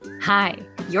Hi,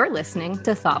 you're listening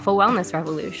to Thoughtful Wellness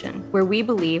Revolution, where we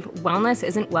believe wellness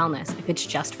isn't wellness if it's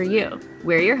just for you.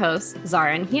 We're your hosts,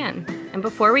 Zara and Hien. And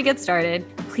before we get started,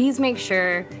 please make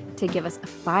sure to give us a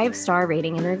 5-star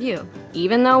rating and review.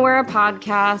 Even though we're a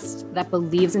podcast that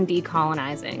believes in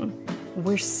decolonizing,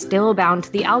 we're still bound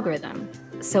to the algorithm.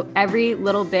 So every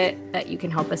little bit that you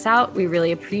can help us out, we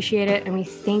really appreciate it. And we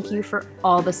thank you for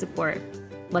all the support.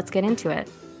 Let's get into it.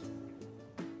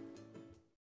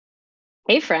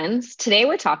 Hey friends, today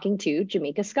we're talking to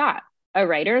Jamika Scott, a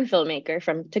writer and filmmaker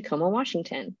from Tacoma,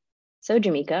 Washington. So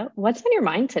Jamika, what's on your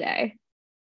mind today?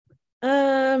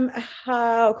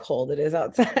 How cold it is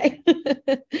outside.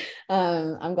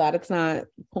 I'm glad it's not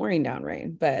pouring down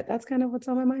rain, but that's kind of what's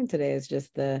on my mind today is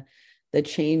just the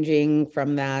changing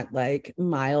from that like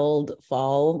mild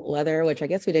fall weather, which I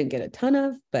guess we didn't get a ton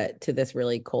of, but to this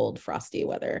really cold, frosty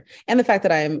weather. And the fact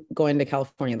that I'm going to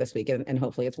California this week and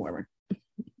hopefully it's warmer.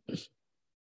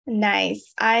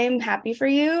 Nice. I'm happy for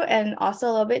you and also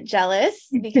a little bit jealous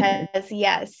because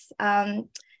yes,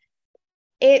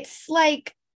 it's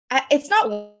like it's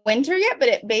not winter yet, but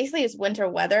it basically is winter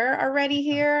weather already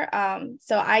here.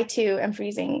 So I too am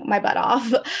freezing my butt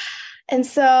off. And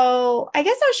so I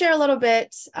guess I'll share a little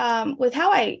bit with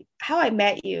how I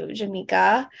met you,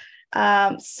 Jamika.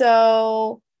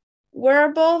 So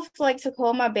we're both like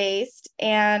Tacoma based,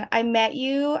 and I met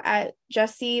you at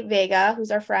Jesse Vega,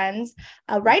 who's our friend's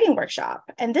writing workshop.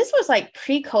 And this was like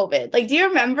pre-COVID. Like, do you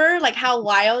remember like how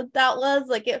wild that was?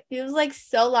 Like, it feels like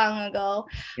so long ago.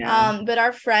 Yeah. But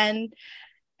our friend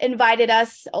invited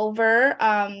us over,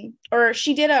 or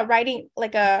she did a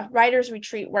writer's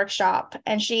retreat workshop,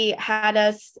 and she had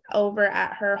us over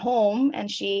at her home,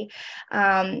 and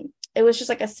it was just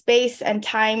like a space and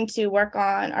time to work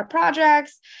on our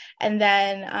projects. And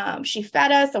then she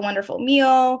fed us a wonderful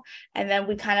meal. And then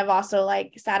we kind of also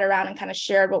like sat around and kind of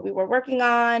shared what we were working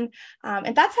on.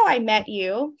 And that's how I met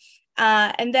you.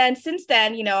 And then since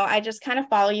then, I just kind of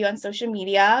follow you on social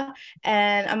media,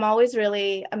 and I'm always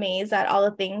really amazed at all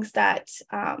the things that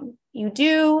you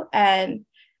do. And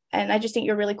I just think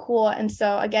you're really cool. And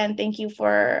so again, thank you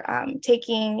for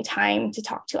taking time to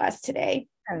talk to us today.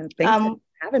 Thanks for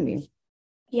having me.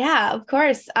 Yeah, of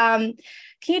course. Can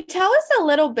you tell us a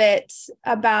little bit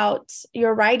about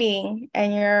your writing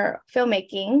and your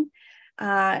filmmaking,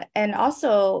 and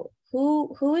also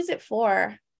who is it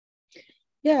for?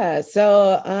 Yeah,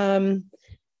 so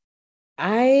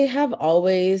I have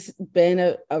always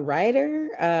been a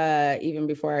writer, even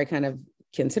before I kind of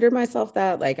considered myself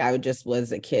that. Like I just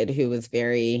was a kid who was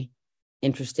very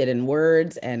interested in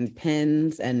words and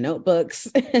pens and notebooks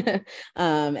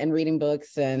and reading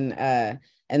books. And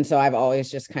so I've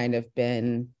always just kind of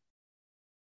been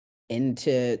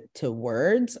into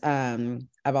words.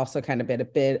 I've also kind of been a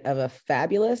bit of a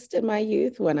fabulist in my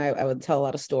youth when I would tell a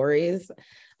lot of stories.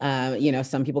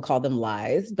 Some people call them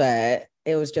lies, but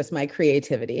it was just my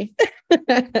creativity.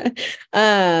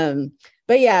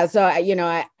 But yeah, so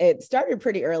it started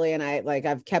pretty early, and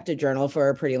I've kept a journal for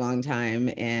a pretty long time.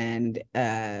 And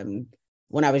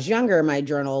when I was younger, my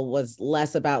journal was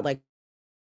less about like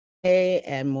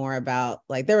and more about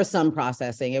like there was some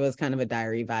processing. It was kind of a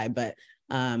diary vibe, but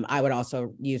I would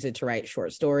also use it to write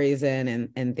short stories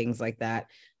in and things like that.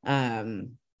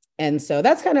 And so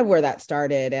that's kind of where that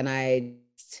started. And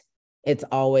it's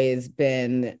always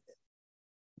been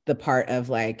the part of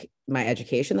like my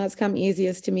education that's come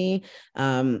easiest to me,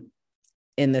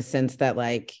 in the sense that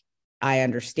like I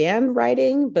understand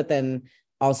writing, but then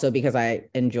also because I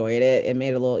enjoyed it, it made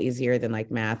it a little easier than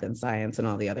like math and science and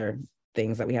all the other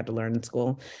things that we had to learn in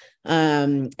school.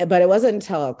 But it wasn't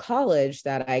until college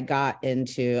that I got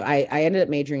into, I ended up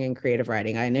majoring in creative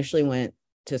writing. I initially went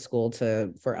to school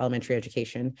for elementary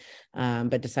education,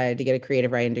 but decided to get a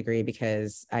creative writing degree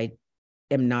because I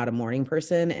am not a morning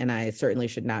person, and I certainly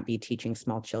should not be teaching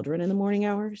small children in the morning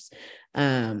hours.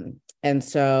 And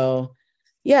so,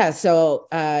 yeah, so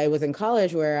I was in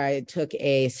college where I took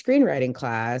a screenwriting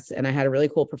class, and I had a really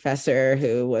cool professor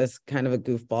who was kind of a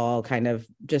goofball, kind of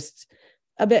just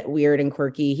a bit weird and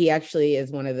quirky. He actually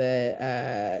is one of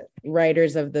the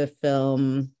writers of the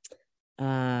film.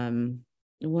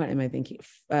 What am I thinking?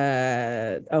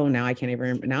 Now I can't even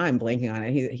remember. Now I'm blanking on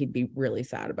it. He'd be really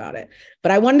sad about it.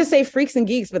 But I wanted to say Freaks and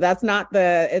Geeks, but it's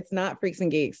not Freaks and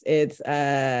Geeks. It's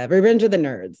Revenge of the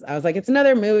Nerds. I was like, it's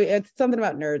another movie. It's something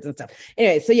about nerds and stuff.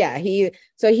 Anyway, so yeah, he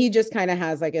just kind of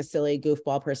has like a silly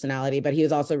goofball personality, but he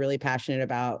was also really passionate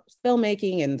about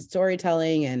filmmaking and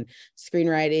storytelling and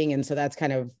screenwriting. And so that's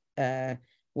kind of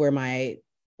where my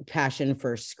passion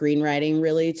for screenwriting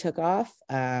really took off.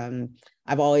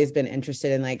 I've always been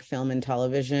interested in like film and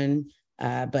television,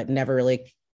 but never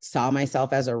really saw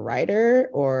myself as a writer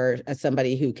or as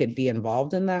somebody who could be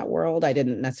involved in that world. I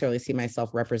didn't necessarily see myself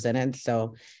represented.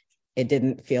 So it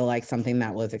didn't feel like something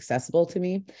that was accessible to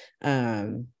me.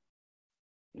 And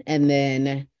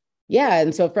then, yeah.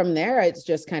 And so from there, it's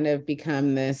just kind of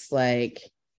become this like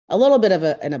a little bit of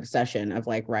an obsession of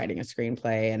like writing a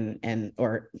screenplay and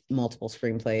or multiple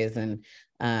screenplays. And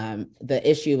the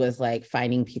issue was like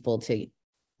finding people to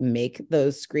make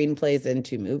those screenplays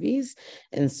into movies.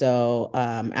 And so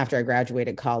after I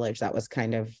graduated college, that was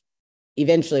kind of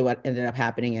eventually what ended up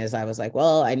happening is I was like,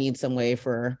 well, I need some way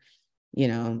for,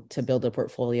 to build a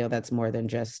portfolio that's more than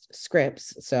just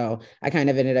scripts. So I kind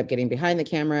of ended up getting behind the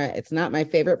camera. It's not my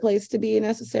favorite place to be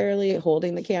necessarily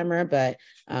holding the camera, but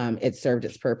it served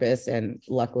its purpose. And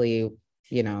luckily,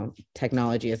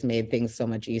 technology has made things so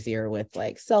much easier with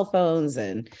like cell phones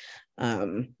and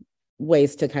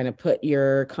ways to kind of put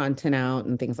your content out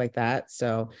and things like that.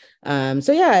 So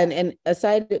yeah. And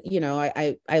aside,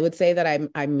 I would say that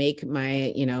I make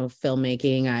my,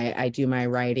 filmmaking, I do my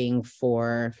writing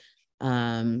for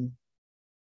kind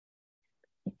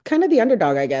of the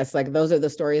underdog, I guess. Like those are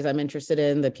the stories I'm interested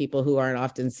in, the people who aren't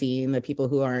often seen, the people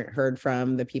who aren't heard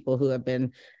from, the people who have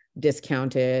been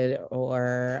discounted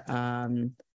or,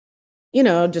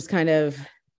 just kind of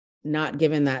not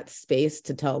given that space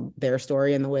to tell their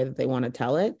story in the way that they want to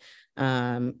tell it.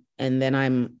 And then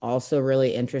I'm also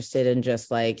really interested in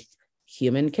just like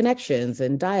human connections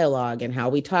and dialogue and how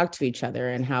we talk to each other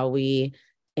and how we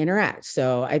interact.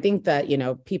 So I think that,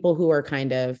 people who are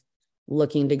kind of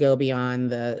looking to go beyond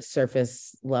the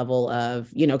surface level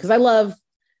of, because don't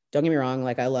get me wrong,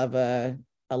 like I love a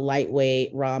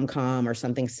lightweight rom-com or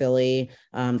something silly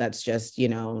that's just,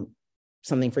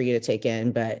 something for you to take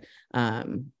in. But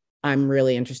I'm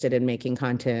really interested in making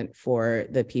content for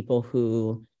the people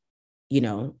who,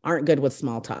 aren't good with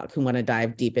small talk, who want to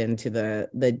dive deep into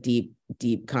the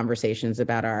deep conversations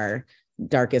about our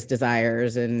darkest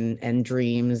desires and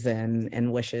dreams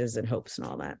and wishes and hopes and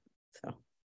all that. So.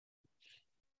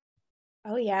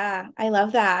 Oh yeah, I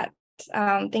love that.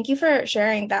 Thank you for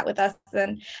sharing that with us.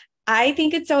 And I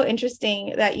think it's so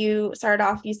interesting that you started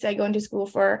off, you said going to school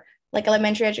for like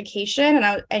elementary education,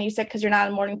 and you said because you're not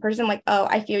a morning person, like, oh,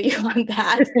 I feel you on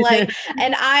that. Like,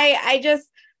 and I just,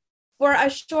 for a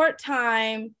short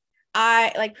time,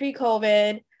 I like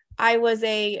pre-COVID, I was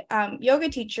a yoga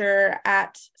teacher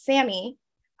at SAMI,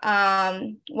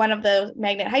 one of the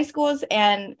magnet high schools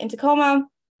and in Tacoma.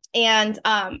 And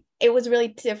it was really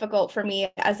difficult for me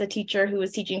as a teacher who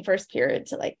was teaching first period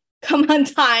to like come on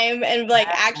time and like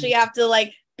actually have to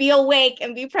like be awake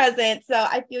and be present. So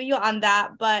I feel you on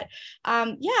that. But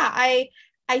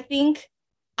I think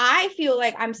I feel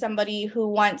like I'm somebody who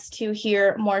wants to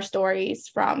hear more stories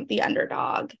from the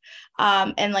underdog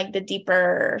and like the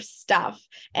deeper stuff.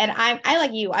 And I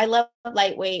like you, I love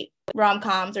lightweight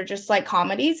rom-coms or just like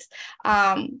comedies.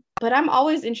 But I'm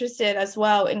always interested as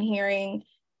well in hearing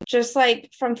just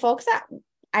like from folks that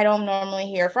I don't normally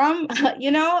hear from,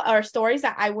 or stories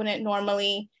that I wouldn't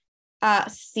normally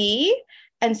see.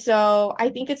 And so I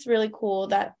think it's really cool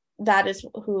that that is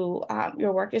who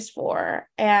your work is for.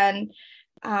 And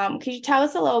could you tell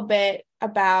us a little bit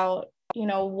about,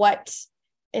 what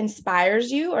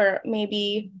inspires you, or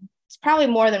maybe it's probably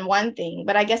more than one thing,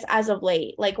 but I guess as of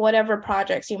late, like whatever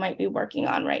projects you might be working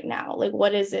on right now, like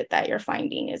what is it that you're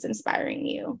finding is inspiring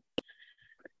you?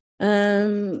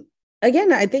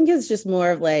 Again, I think it's just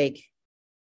more of like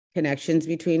connections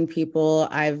between people.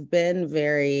 I've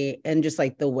been and just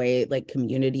like the way like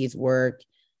communities work,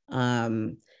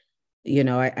 and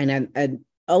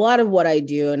a lot of what I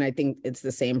do, and I think it's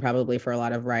the same probably for a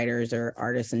lot of writers or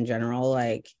artists in general,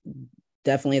 like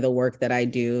definitely the work that I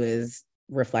do is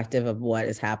reflective of what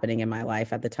is happening in my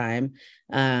life at the time.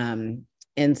 And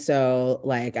so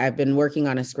like I've been working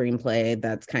on a screenplay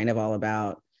that's kind of all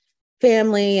about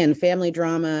family and family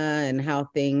drama and how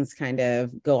things kind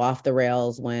of go off the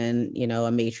rails when, a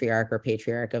matriarch or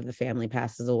patriarch of the family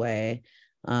passes away.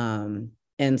 And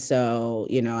so,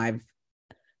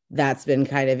 that's been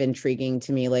kind of intriguing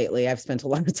to me lately. I've spent a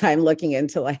lot of time looking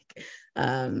into like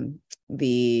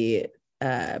the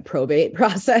probate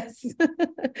process.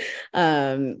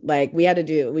 Like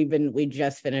we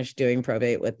just finished doing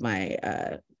probate with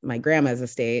my grandma's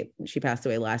estate. She passed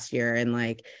away last year. And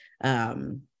like,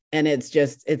 and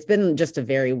it's been just a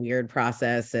very weird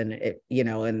process, and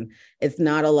and it's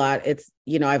not a lot. It's,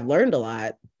 I've learned a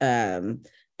lot. And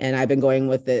I've been going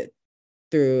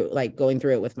through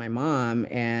it with my mom.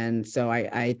 And so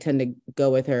I tend to go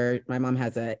with her. My mom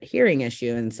has a hearing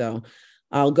issue. And so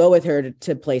I'll go with her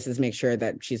to places, make sure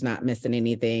that she's not missing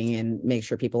anything and make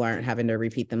sure people aren't having to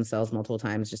repeat themselves multiple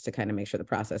times, just to kind of make sure the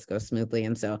process goes smoothly.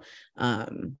 And so,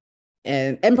 and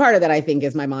part of that, I think,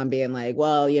 is my mom being like,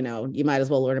 well, you know, you might as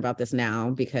well learn about this now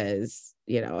because,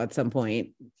 you know, at some point,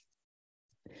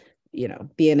 you know,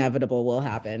 the inevitable will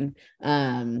happen.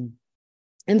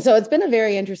 And so it's been a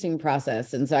very interesting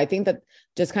process. And so I think that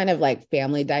just kind of like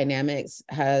family dynamics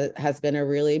has been a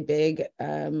really big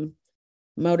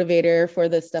motivator for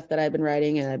the stuff that I've been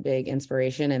writing, and a big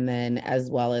inspiration. And then as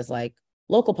well as like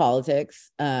local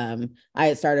politics, I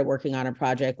had started working on a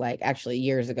project like actually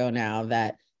years ago now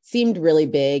that seemed really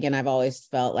big. And I've always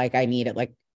felt like I needed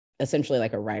like essentially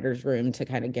like a writer's room to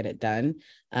kind of get it done.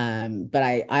 But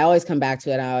I always come back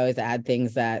to it. I always add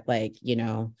things that like, you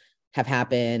know, have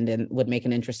happened and would make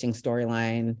an interesting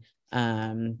storyline,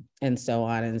 and so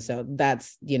on. And so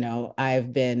that's, you know, I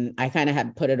kind of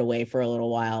had put it away for a little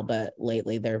while, but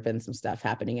lately there have been some stuff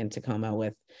happening in Tacoma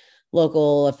with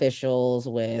local officials,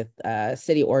 with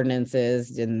city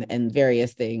ordinances and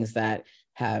various things that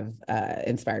have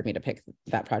inspired me to pick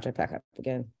that project back up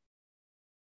again.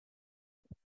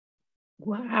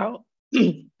 Wow.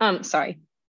 Sorry.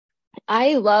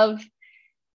 I love,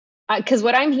 because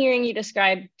what I'm hearing you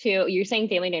describe too, you're saying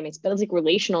family dynamics, but it's like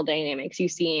relational dynamics you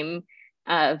seem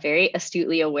very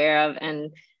astutely aware of.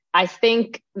 And I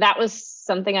think that was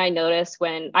something I noticed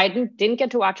when I didn't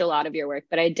get to watch a lot of your work,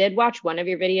 but I did watch one of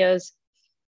your videos.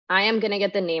 I am going to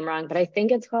get the name wrong, but I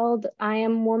think it's called I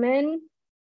Am Woman.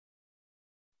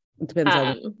 It depends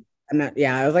on, I'm not,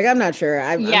 yeah, I was like, I'm not sure.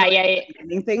 I'm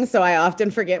naming things, so I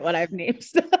often forget what I've named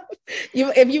stuff.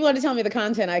 If you want to tell me the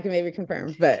content, I can maybe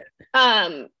confirm. But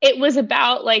it was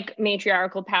about like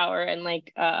matriarchal power and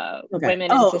like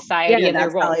women in society and their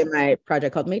role. That's probably my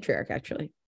project called Matriarch,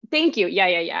 actually. Thank you.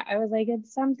 Yeah. I was like,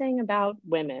 it's something about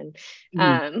women.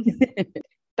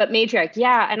 But Matriarch,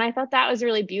 yeah. And I thought that was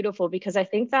really beautiful, because I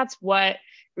think that's what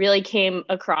really came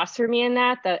across for me in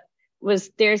that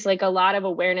was there's like a lot of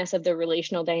awareness of the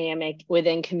relational dynamic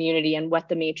within community and what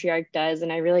the matriarch does.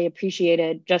 And I really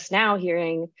appreciated just now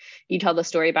hearing you tell the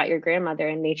story about your grandmother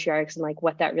and matriarchs and like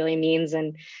what that really means.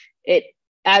 And it,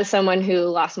 as someone who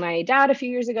lost my dad a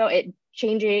few years ago,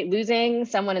 losing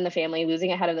someone in the family,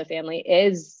 losing a head of the family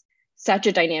is such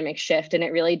a dynamic shift. And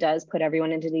it really does put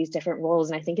everyone into these different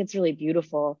roles. And I think it's really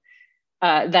beautiful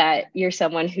that you're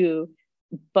someone who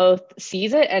both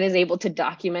sees it and is able to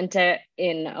document it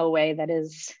in a way that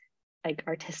is like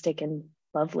artistic and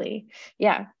lovely.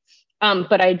 Yeah.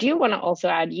 But I do want to also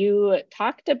add, you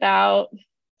talked about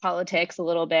politics a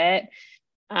little bit,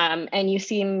 and you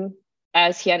seem,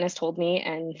 as Hien has told me,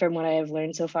 and from what I have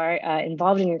learned so far,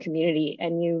 involved in your community,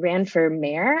 and you ran for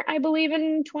mayor, I believe,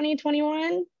 in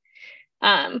 2021.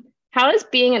 How has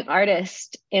being an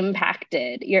artist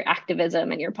impacted your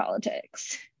activism and your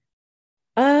politics?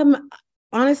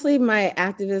 Honestly, my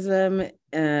activism,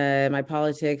 my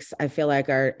politics, I feel like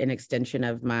are an extension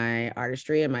of my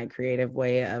artistry and my creative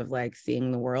way of like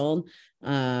seeing the world.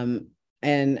 And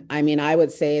I mean, I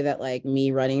would say that like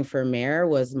me running for mayor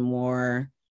was more,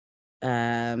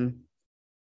 I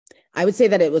would say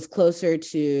that it was closer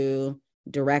to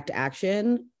direct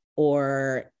action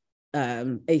or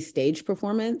a stage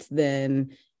performance than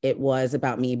it was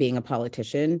about me being a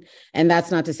politician. And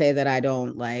that's not to say that I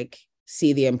don't like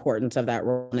see the importance of that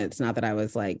role. And it's not that I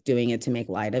was like doing it to make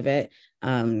light of it.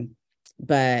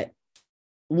 But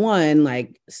one,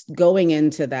 like going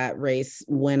into that race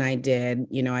when I did,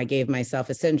 you know, I gave myself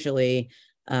essentially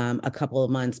a couple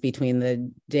of months between the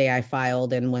day I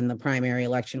filed and when the primary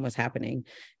election was happening.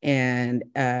 And,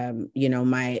 you know,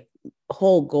 my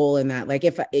whole goal in that, like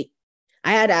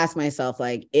I had to ask myself,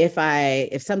 like,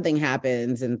 if something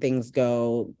happens and things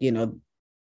go, you know,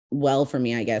 well for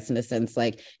me, I guess, in a sense,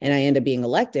 like, and I end up being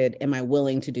elected, am I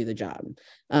willing to do the job?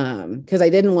 Because I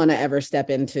didn't want to ever step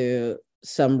into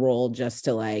some role just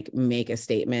to like make a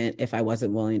statement if I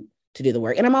wasn't willing to do the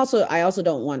work. And I also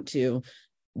don't want to,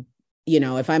 you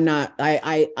know, if I'm not,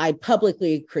 I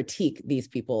publicly critique these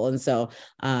people. And so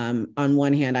on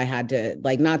one hand, I had to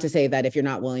like, not to say that if you're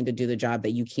not willing to do the job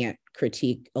that you can't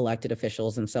critique elected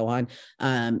officials and so on.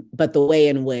 But the way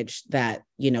in which that,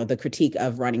 you know, the critique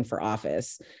of running for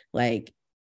office, like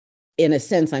in a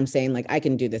sense, I'm saying like, I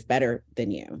can do this better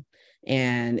than you.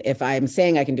 And if I'm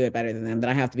saying I can do it better than them, then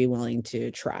I have to be willing to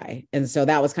try. And so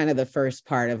that was kind of the first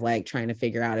part of like trying to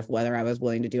figure out whether I was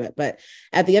willing to do it. But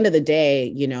at the end of the day,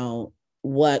 you know,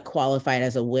 what qualified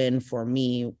as a win for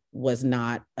me was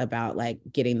not about like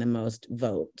getting the most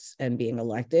votes and being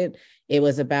elected. It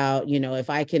was about, you know, if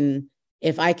I can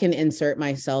insert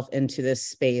myself into this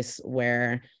space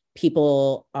where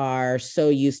people are so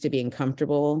used to being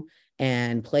comfortable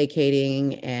and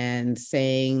placating and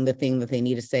saying the thing that they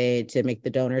need to say to make the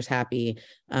donors happy.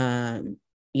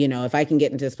 You know, if I can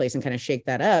get into this place and kind of shake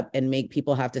that up and make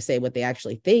people have to say what they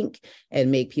actually think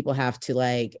and make people have to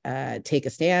like take a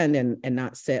stand and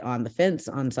not sit on the fence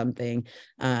on something,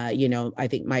 you know, I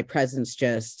think my presence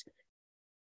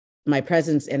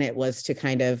in it was to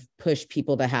kind of push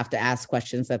people to have to ask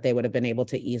questions that they would have been able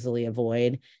to easily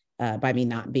avoid by me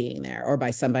not being there, or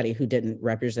by somebody who didn't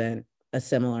represent a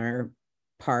similar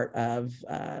part of,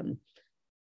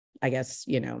 I guess,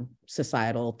 you know,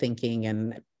 societal thinking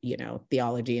and, you know,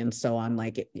 theology and so on,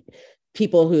 like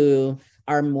people who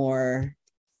are more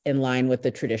in line with the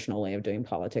traditional way of doing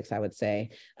politics, I would say.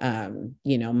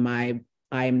 You know,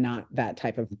 I'm not that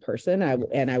type of person.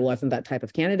 I wasn't that type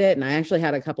of candidate. And I actually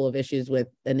had a couple of issues with,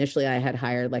 initially I had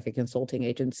hired like a consulting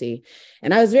agency,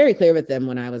 and I was very clear with them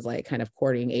when I was like kind of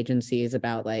courting agencies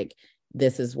about like,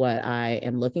 this is what I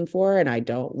am looking for. And I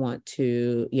don't want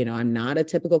to, you know, I'm not a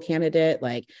typical candidate.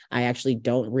 Like I actually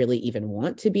don't really even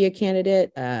want to be a candidate.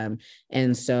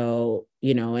 And so,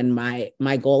 you know, and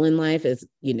my goal in life is,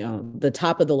 you know, the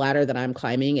top of the ladder that I'm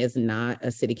climbing is not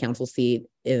a city council seat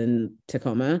in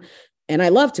Tacoma. And I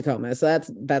love Tacoma. So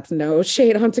that's no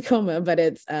shade on Tacoma, but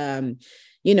it's,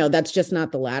 you know, that's just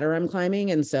not the ladder I'm climbing.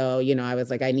 And so, you know, I was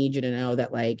like, I need you to know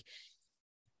that like,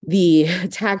 the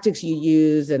tactics you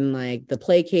use and like the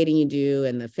placating you do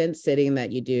and the fence sitting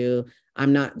that you do,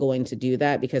 I'm not going to do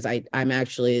that, because I'm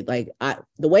actually like,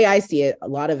 the way I see it, a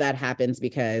lot of that happens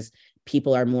because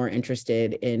people are more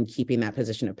interested in keeping that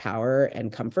position of power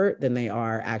and comfort than they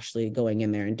are actually going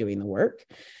in there and doing the work.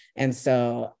 And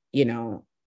so, you know,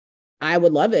 I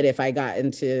would love it if I got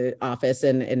into office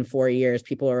and in 4 years,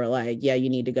 people are like, yeah,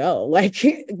 you need to go, like,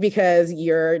 because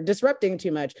you're disrupting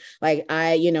too much. Like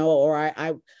you know, or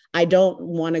I don't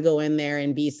want to go in there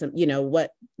and be some, you know,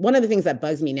 one of the things that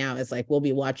bugs me now is like, we'll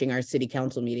be watching our city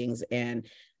council meetings and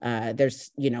there's,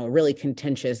 you know, a really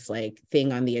contentious like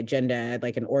thing on the agenda,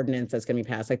 like an ordinance that's going to be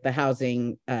passed, like the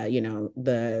housing, you know,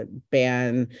 the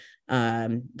ban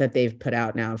that they've put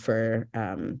out now for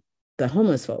the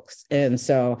homeless folks. And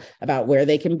so about where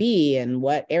they can be and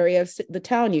what area of the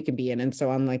town you can be in and so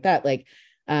on like that. Like,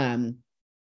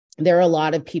 there are a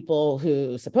lot of people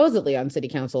who supposedly on city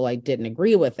council, like didn't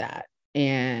agree with that.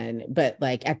 But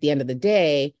like at the end of the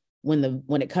day, when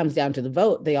it comes down to the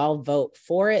vote, they all vote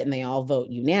for it and they all vote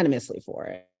unanimously for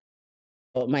it.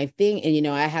 But my thing, and, you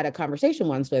know, I had a conversation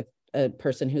once with a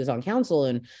person who's on council,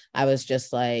 and I was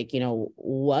just like, you know,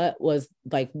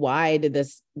 why did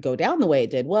this go down the way it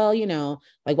did? Well, you know,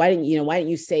 like, why didn't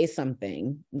you say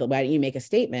something? Why didn't you make a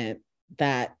statement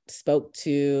that spoke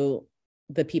to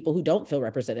the people who don't feel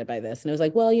represented by this? And it was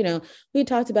like, well, you know, we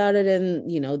talked about it in,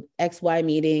 you know, XY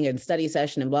meeting and study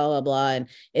session and blah, blah, blah. And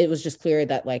it was just clear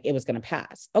that like, it was going to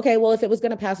pass. Okay, well, if it was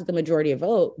going to pass with the majority of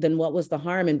vote, then what was the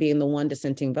harm in being the one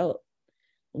dissenting vote?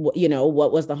 You know,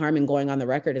 what was the harm in going on the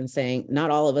record and saying,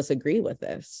 not all of us agree with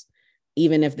this,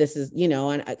 even if this is, you know,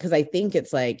 and because I think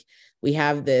it's like, we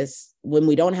have this, when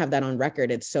we don't have that on record,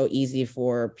 it's so easy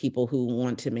for people who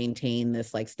want to maintain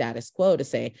this like status quo to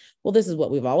say, well, this is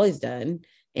what we've always done.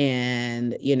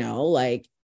 And, you know, like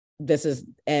this is,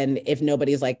 and if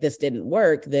nobody's like, this didn't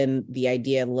work, then the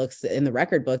idea looks in the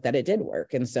record book that it did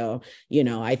work. And so, you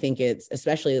know, I think it's,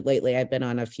 especially lately, I've been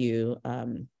on a few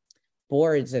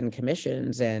boards and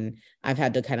commissions, and I've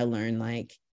had to kind of learn,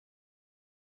 like,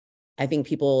 I think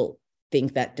people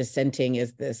think that dissenting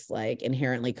is this like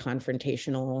inherently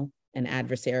confrontational and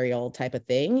adversarial type of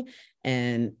thing,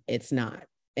 and it's not.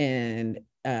 And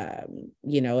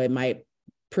you know, it might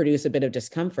produce a bit of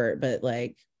discomfort, but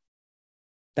like,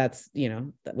 that's, you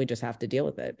know, that we just have to deal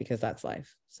with it because that's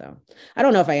life. So I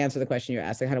don't know if I answered the question you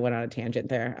asked. I kind of went on a tangent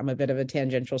there. I'm a bit of a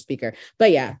tangential speaker,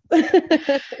 but yeah.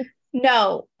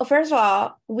 No, first of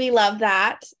all, we love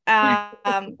that.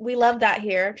 We love that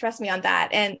here. Trust me on that.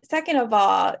 And second of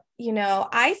all, you know,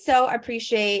 I so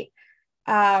appreciate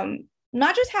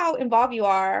not just how involved you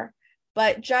are,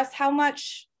 but just how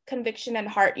much conviction and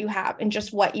heart you have and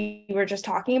just what you were just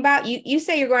talking about. You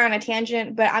say you're going on a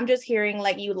tangent, but I'm just hearing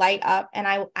like you light up, and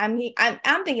I'm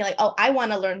thinking like, oh, I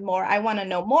want to learn more. I want to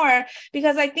know more,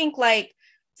 because I think like,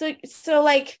 so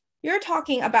like, you're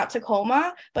talking about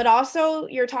Tacoma, but also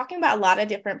you're talking about a lot of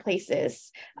different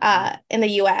places in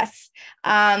the US.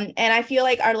 And I feel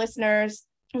like our listeners,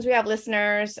 as we have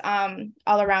listeners all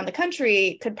around the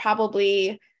country, could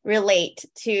probably relate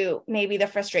to maybe the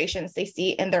frustrations they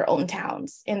see in their own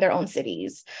towns, in their own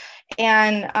cities.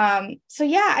 And so,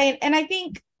 yeah, and I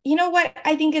think, you know what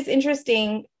I think is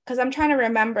interesting, because I'm trying to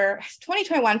remember,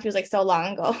 2021 feels like so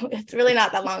long ago. It's really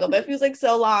not that long ago, but it feels like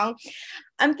so long.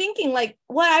 I'm thinking like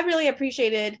what I really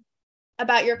appreciated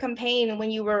about your campaign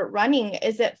when you were running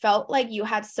is it felt like you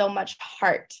had so much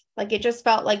heart. Like it just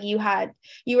felt like you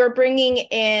were bringing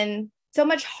in so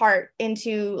much heart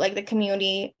into like the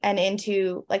community and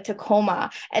into like Tacoma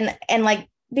and like,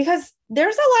 because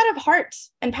there's a lot of heart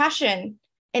and passion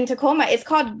in Tacoma. It's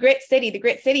called Grit City, the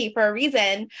Grit City for a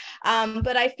reason.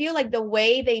 But I feel like the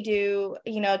way they do,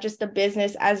 just the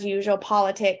business as usual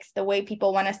politics, the way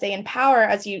people want to stay in power,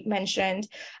 as you mentioned,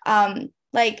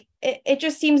 like it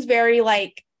just seems very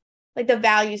like the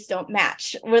values don't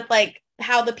match with like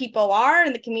how the people are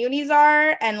and the communities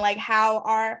are, and like how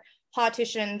our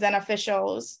politicians and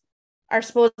officials are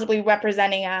supposedly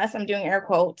representing us, I'm doing air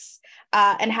quotes,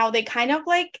 and how they kind of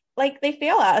like they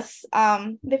fail us,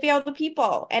 they fail the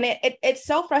people, and it's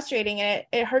so frustrating, and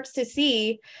it hurts to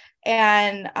see.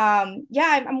 And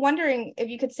I'm wondering if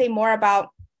you could say more about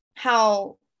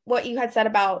what you had said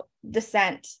about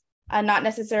dissent, not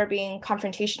necessarily being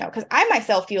confrontational, because I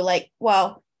myself feel like,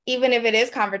 well, even if it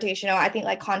is confrontational, I think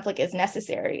like conflict is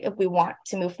necessary if we want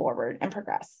to move forward and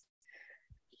progress.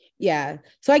 Yeah.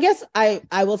 So I guess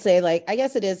I will say, like, I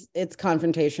guess it's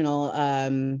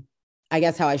confrontational. I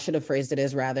guess how I should have phrased it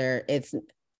is rather, it's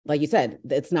like you said,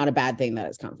 it's not a bad thing that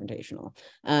it's confrontational.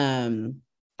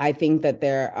 I think that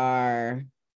there are,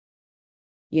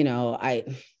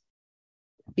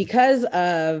 because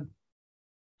of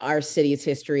our city's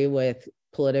history with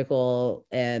political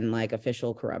and like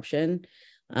official corruption,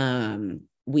 that's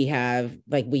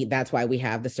why we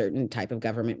have the certain type of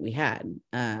government we had.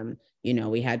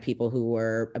 We had people who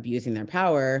were abusing their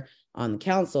power on the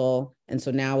council. And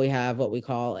so now we have what we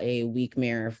call a weak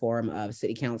mayor form of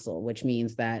city council, which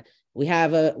means that we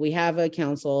have a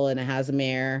council and it has a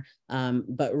mayor,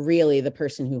 but really the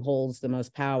person who holds the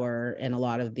most power in a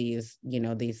lot of these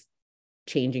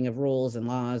changing of rules and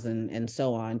laws and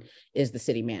so on is the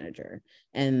city manager.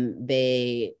 And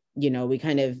they, we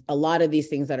kind of, a lot of these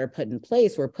things that are put in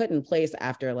place were put in place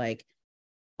after like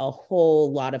a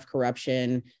whole lot of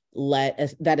corruption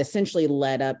that essentially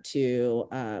led up to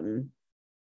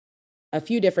a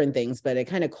few different things, but it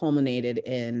kind of culminated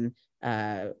in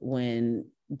when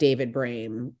David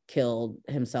Brame killed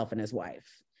himself and his wife,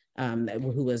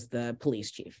 who was the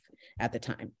police chief at the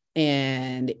time.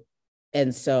 And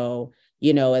so,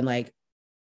 and like,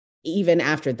 even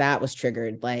after that was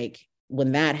triggered, like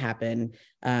when that happened,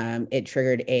 it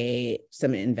triggered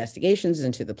some investigations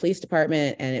into the police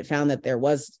department, and it found that there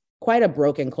was quite a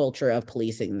broken culture of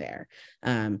policing there.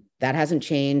 That hasn't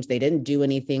changed. They didn't do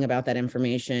anything about that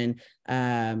information.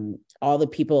 All the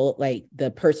people, like the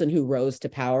person who rose to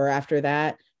power after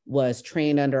that was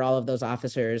trained under all of those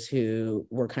officers who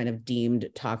were kind of deemed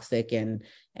toxic and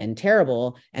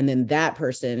terrible. And then that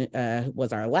person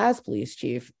was our last police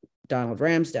chief, Donald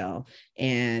Ramsdell.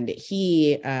 And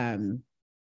he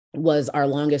was our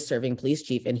longest serving police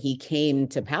chief, and he came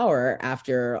to power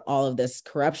after all of this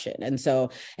corruption. And so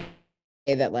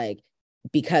that like,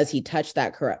 because he touched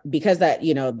that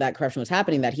that corruption was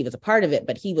happening, that he was a part of it,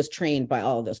 but he was trained by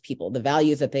all of those people. The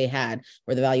values that they had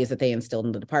were the values that they instilled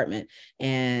in the department.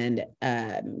 And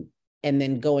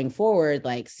then going forward,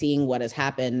 like seeing what has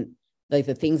happened, like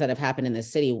the things that have happened in the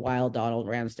city while Donald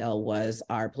Ramsdell was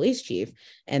our police chief.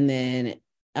 And then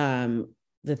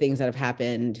the things that have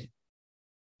happened,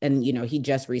 and, he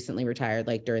just recently retired,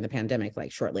 like during the pandemic,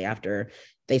 like shortly after.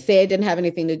 They say it didn't have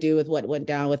anything to do with what went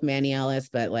down with Manny Ellis,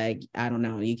 but like, I don't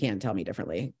know, you can't tell me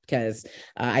differently, because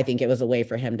I think it was a way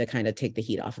for him to kind of take the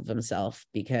heat off of himself,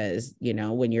 because,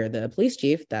 when you're the police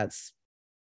chief, that's,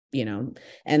 and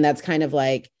that's kind of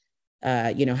like,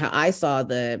 how I saw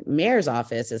the mayor's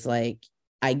office is like,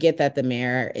 I get that the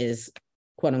mayor is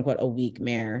quote unquote a weak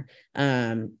mayor,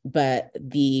 but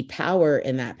the power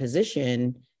in that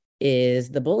position is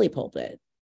the bully pulpit.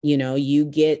 You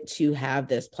get to have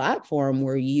this platform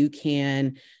where you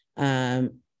can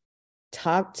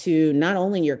talk to not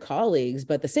only your colleagues,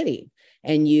 but the city,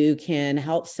 and you can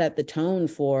help set the tone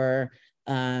for,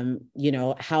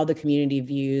 how the community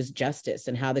views justice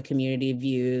and how the community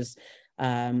views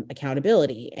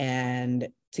accountability and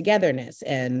togetherness.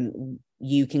 And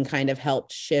you can kind of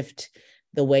help shift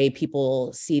the way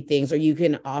people see things, or you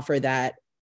can offer that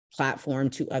platform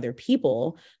to other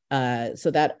people so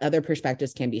that other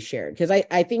perspectives can be shared. Because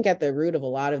I think at the root of a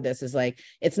lot of this is like,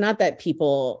 it's not that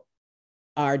people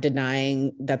are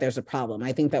denying that there's a problem.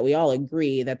 I think that we all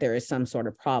agree that there is some sort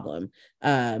of problem.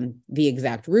 The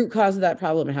exact root cause of that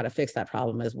problem and how to fix that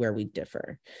problem is where we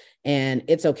differ. And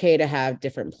it's okay to have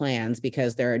different plans,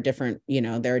 because there are different,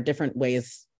 there are different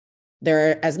ways.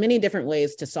 There are as many different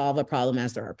ways to solve a problem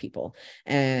as there are people.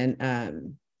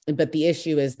 And but the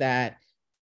issue is that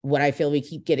what I feel we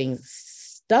keep getting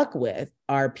stuck with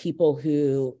are people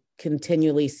who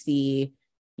continually see,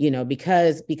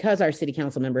 because our city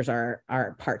council members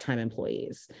are part-time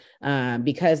employees,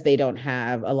 because they don't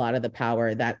have a lot of the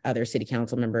power that other city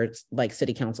council members, like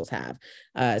city councils, have.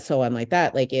 So on like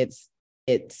that, like it's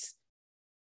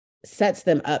sets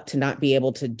them up to not be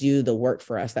able to do the work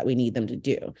for us that we need them to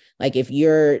do. Like if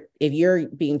you're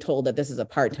being told that this is a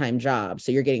part-time job,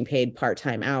 so you're getting paid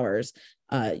part-time hours,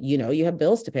 you have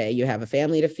bills to pay, you have a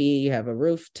family to feed, you have a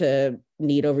roof to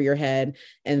need over your head.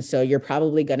 And so you're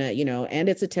probably gonna, and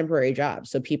it's a temporary job.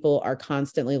 So people are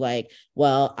constantly like,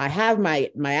 well, I have my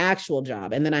actual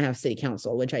job, and then I have city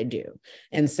council, which I do.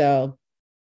 And so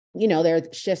there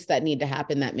are shifts that need to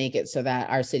happen that make it so that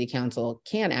our city council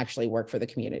can actually work for the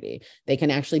community. They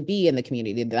can actually be in the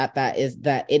community, that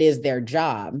it is their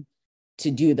job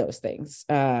to do those things.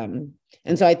 And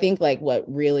so I think like what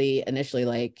really initially,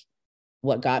 like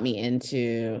what got me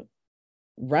into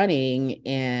running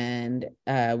and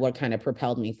what kind of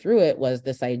propelled me through it was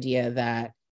this idea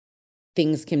that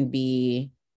things can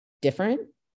be different,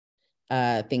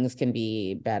 things can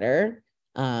be better.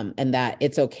 And that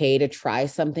it's okay to try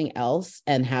something else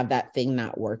and have that thing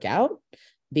not work out,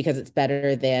 because it's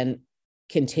better than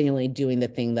continually doing the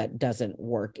thing that doesn't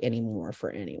work anymore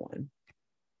for anyone.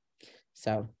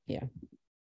 So, yeah.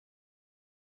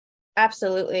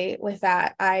 Absolutely. With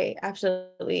that, I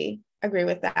absolutely agree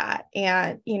with that.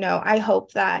 And,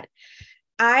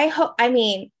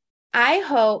 I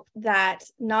hope that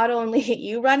not only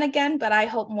you run again, but I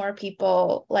hope more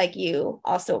people like you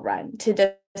also run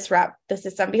to disrupt the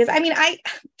system. Because I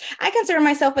consider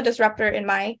myself a disruptor in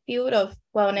my field of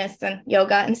wellness and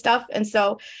yoga and stuff. And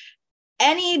so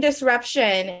any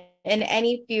disruption in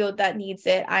any field that needs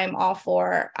it, I'm all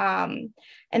for.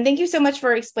 And thank you so much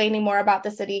for explaining more about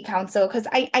the city council, because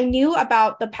I knew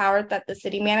about the power that the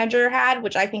city manager had,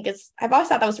 which I've always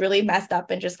thought that was really messed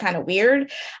up and just kind of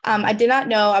weird. I did not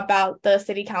know about the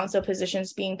city council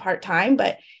positions being part-time,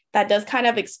 but that does kind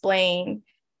of explain,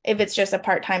 if it's just a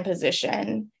part-time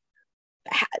position,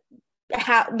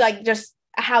 how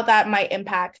that might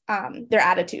impact their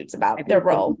attitudes about their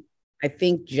role. I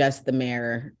think just the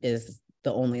mayor is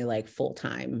the only like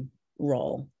full-time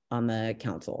role on the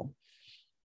council.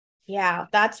 Yeah,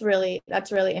 that's really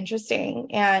interesting.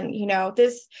 And,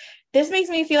 this makes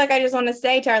me feel like I just want to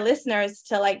say to our listeners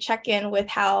to like check in with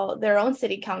how their own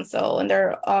city council and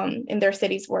their in their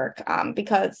cities work,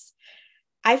 because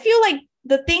I feel like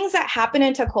the things that happen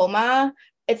in Tacoma,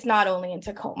 it's not only in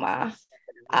Tacoma.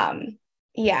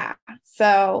 Yeah,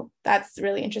 so that's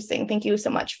really interesting. Thank you so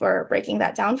much for breaking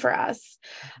that down for us.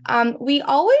 We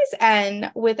always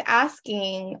end with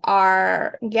asking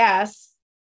our guests,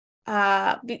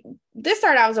 this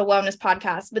started out as a wellness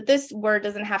podcast, but this word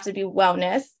doesn't have to be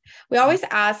wellness. We always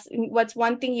ask, what's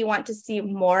one thing you want to see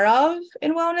more of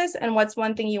in wellness, and what's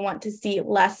one thing you want to see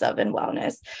less of in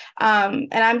wellness?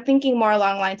 And I'm thinking more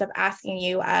along the lines of asking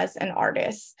you as an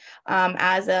artist,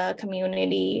 as a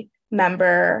community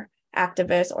member,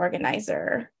 activist,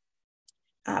 organizer.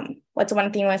 What's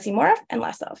one thing you want to see more of and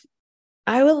less of?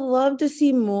 I would love to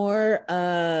see more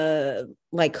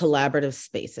like collaborative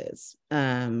spaces,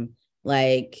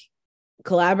 like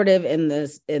collaborative in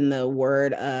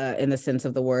the sense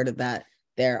of the word that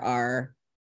there are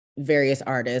various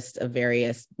artists of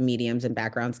various mediums and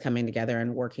backgrounds coming together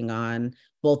and working on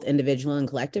both individual and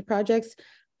collective projects,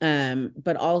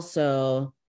 but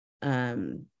also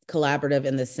collaborative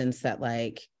in the sense that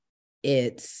like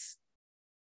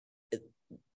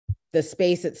the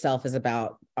space itself is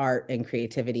about art and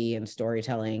creativity and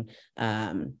storytelling,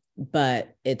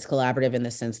 but it's collaborative in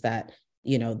the sense that,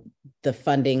 the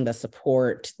funding, the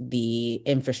support, the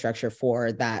infrastructure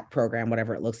for that program,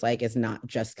 whatever it looks like, is not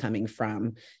just coming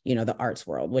from, the arts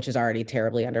world, which is already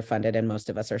terribly underfunded. And most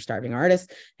of us are starving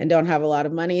artists and don't have a lot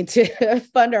of money to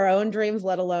fund our own dreams,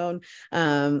 let alone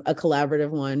a collaborative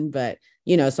one. But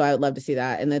so I would love to see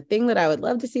that. And the thing that I would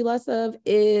love to see less of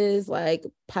is like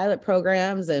pilot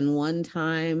programs and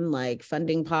one-time like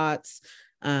funding pots.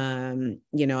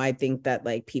 I think that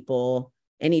like people,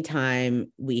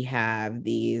 anytime we have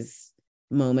these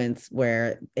moments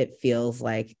where it feels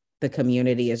like the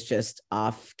community is just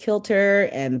off kilter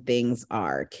and things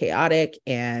are chaotic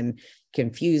and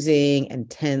confusing and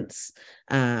tense,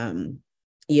 there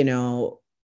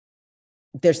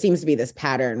seems to be this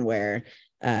pattern where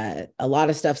a lot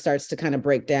of stuff starts to kind of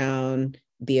break down,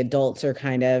 the adults are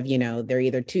kind of, they're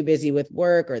either too busy with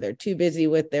work or they're too busy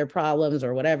with their problems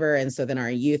or whatever. And so then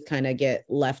our youth kind of get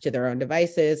left to their own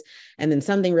devices. And then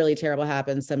something really terrible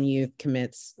happens. Some youth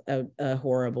commits a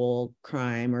horrible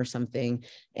crime or something.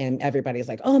 And everybody's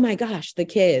like, oh my gosh, the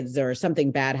kids, or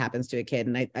something bad happens to a kid.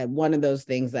 And I one of those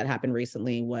things that happened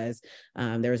recently was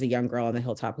there was a young girl on the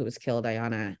hilltop who was killed,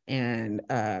 Ayana. And,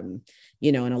 and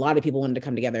a lot of people wanted to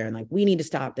come together and like, we need to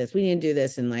stop this. We need to do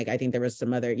this. And like, I think there was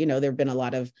some other, there've been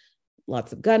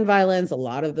lots of gun violence. A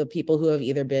lot of the people who have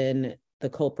either been the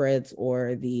culprits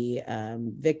or the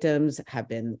victims have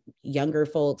been younger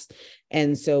folks.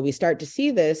 And so we start to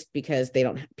see this because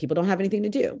people don't have anything to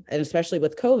do. And especially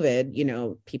with COVID,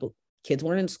 kids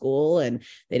weren't in school and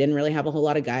they didn't really have a whole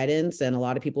lot of guidance. And a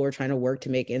lot of people were trying to work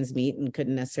to make ends meet and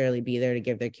couldn't necessarily be there to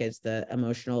give their kids the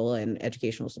emotional and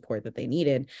educational support that they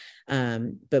needed.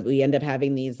 But we end up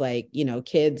having these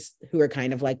kids who are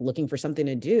kind of like looking for something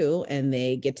to do, and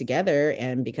they get together,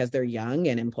 and because they're young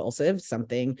and impulsive,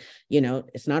 something,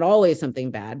 it's not always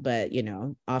something bad, but,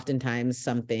 oftentimes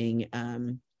something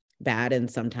bad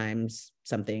and sometimes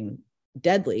something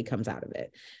deadly comes out of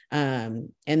it. And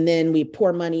then we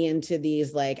pour money into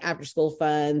these like after school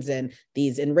funds and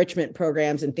these enrichment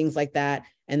programs and things like that.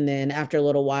 And then after a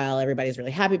little while, everybody's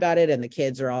really happy about it and the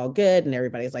kids are all good and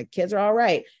everybody's like, kids are all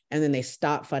right. And then they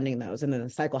stop funding those. And then the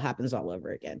cycle happens all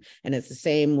over again. And it's the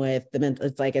same with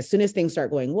it's like, as soon as things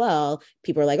start going well,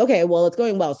 people are like, okay, well, it's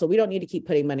going well, so we don't need to keep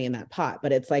putting money in that pot.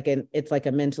 But it's like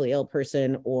a mentally ill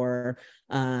person or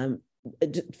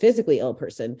physically ill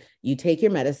person. You take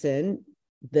your medicine,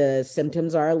 the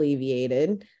symptoms are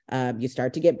alleviated, you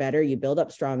start to get better, you build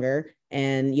up stronger.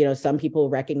 And, some people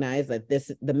recognize that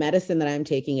the medicine that I'm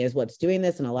taking is what's doing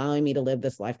this and allowing me to live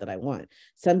this life that I want.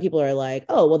 Some people are like,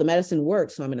 oh, well, the medicine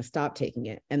works, so I'm going to stop taking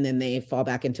it. And then they fall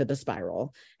back into the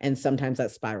spiral. And sometimes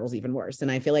that spiral's even worse.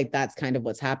 And I feel like that's kind of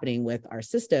what's happening with our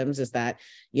systems, is that,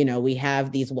 we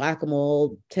have these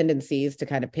whack-a-mole tendencies to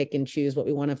kind of pick and choose what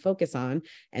we want to focus on.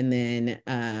 And then,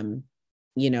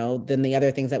 then the other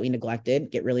things that we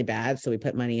neglected get really bad. So we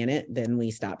put money in it, then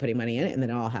we stop putting money in it, and then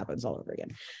it all happens all over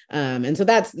again. And so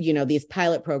that's, these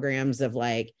pilot programs of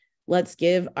like, let's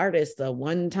give artists a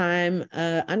one-time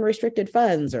unrestricted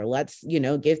funds, or let's,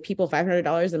 give people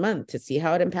 $500 a month to see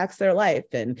how it impacts their life.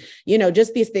 And,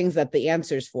 just these things that the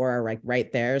answers for are like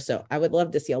right there. So I would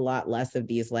love to see a lot less of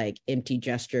these like empty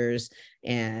gestures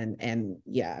and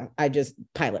yeah,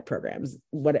 pilot programs,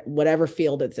 whatever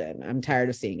field it's in. I'm tired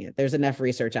of seeing it. There's enough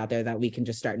research out there that we can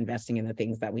just start investing in the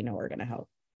things that we know are going to help.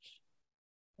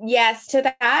 Yes, to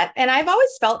that. And I've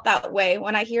always felt that way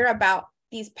when I hear about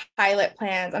these pilot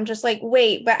plans. I'm just like,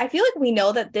 wait, but I feel like we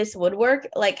know that this would work.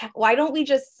 Like, why don't we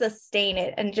just sustain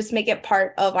it and just make it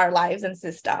part of our lives and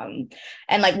system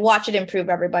and like watch it improve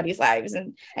everybody's lives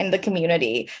and the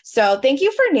community? So thank you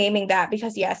for naming that,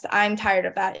 because yes, I'm tired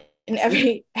of that in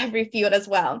every field as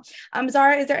well.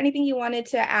 Zara, is there anything you wanted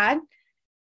to add?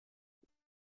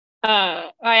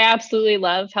 I absolutely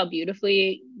love how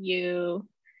beautifully you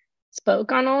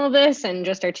spoke on all of this and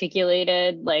just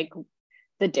articulated like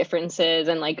the differences.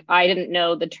 And like, I didn't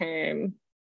know the term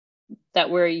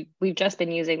that we've just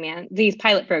been using, these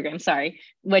pilot programs,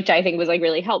 which I think was like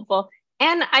really helpful.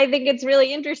 And I think it's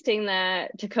really interesting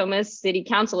that Tacoma's city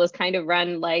council is kind of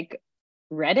run like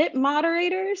Reddit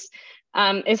moderators,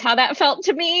 is how that felt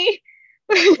to me.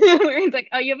 Where it's like,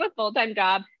 oh, you have a full-time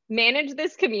job, manage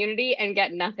this community and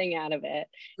get nothing out of it.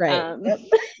 Right.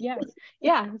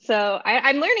 Yeah. So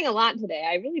I'm learning a lot today.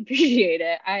 I really appreciate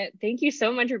it. I thank you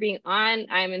so much for being on.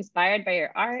 I'm inspired by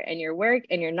your art and your work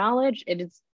and your knowledge.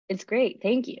 It's great.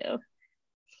 Thank you.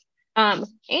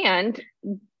 And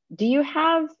do you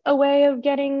have a way of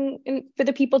for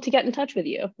the people to get in touch with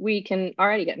you? We can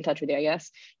already get in touch with you, I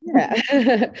guess.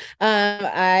 Yeah.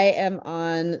 I am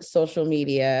on social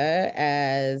media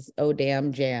as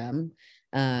Odam Jam.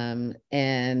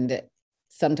 And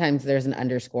sometimes there's an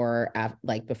underscore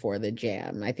like before the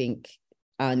jam. I think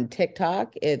on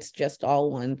TikTok, it's just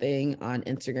all one thing. On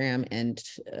Instagram and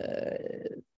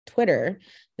Twitter,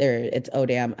 it's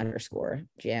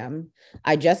Odam_jam.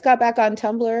 I just got back on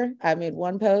Tumblr. I made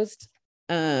one post.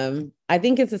 I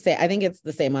think it's the same. I think it's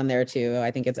the same on there too.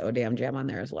 I think it's Odam Jam on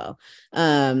there as well.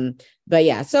 But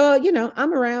yeah, so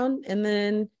I'm around. And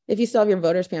then if you still have your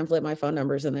voters pamphlet, my phone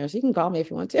number is in there, so you can call me if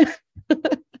you want to.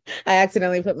 I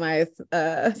accidentally put my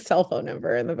cell phone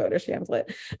number in the voters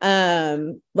pamphlet.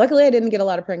 Luckily, I didn't get a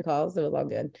lot of prank calls. It was all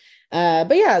good.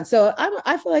 But yeah, so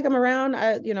I feel like I'm around.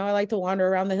 I like to wander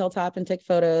around the hilltop and take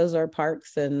photos or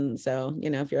parks. And so,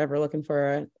 if you're ever looking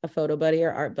for a photo buddy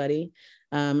or art buddy,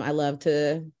 I love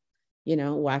to,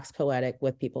 wax poetic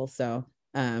with people. So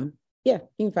yeah, you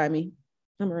can find me.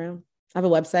 I'm around. I have a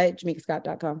website,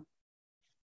 jamikascott.com.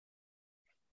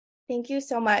 Thank you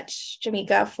so much,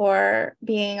 Jamika, for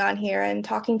being on here and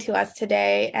talking to us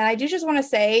today. And I do just want to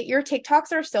say your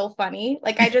TikToks are so funny.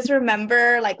 Like, I just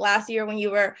remember like last year when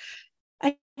you were,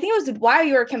 I think it was while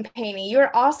you were campaigning, you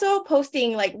were also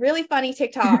posting like really funny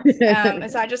TikToks. And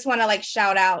so I just want to like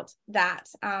shout out that.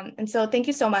 And so thank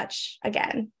you so much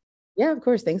again. Yeah, of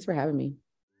course. Thanks for having me.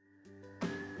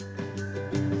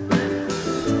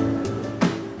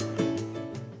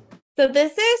 So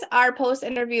this is our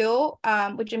post-interview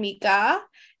with Jamika,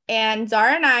 and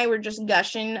Zara and I were just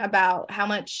gushing about how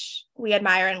much we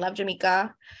admire and love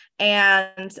Jamika.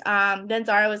 And then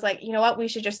Zara was like, you know what, we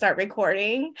should just start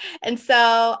recording. And so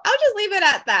I'll just leave it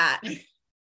at that.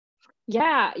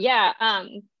 Yeah.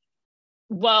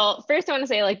 Well, first I want to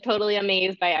say like totally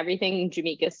amazed by everything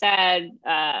Jamika said,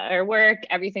 her work,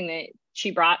 everything that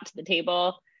she brought to the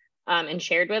table and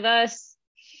shared with us.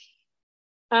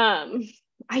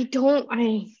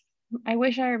 I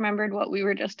wish I remembered what we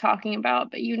were just talking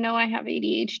about, but I have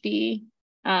ADHD.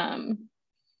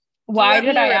 Why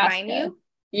did I ask you?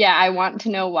 Yeah, I want to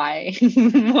know why.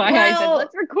 I said,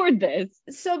 let's record this.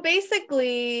 So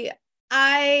basically,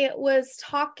 I was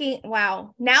talking.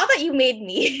 Wow. Now that you made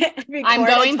me record, I'm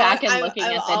going back and looking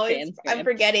at the transcript. I'm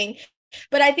forgetting.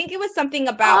 But I think it was something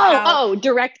about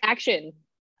direct action.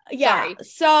 Yeah. Sorry.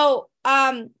 So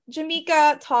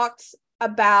Jamika talked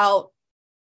about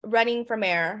running for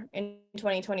mayor in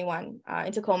 2021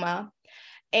 in Tacoma.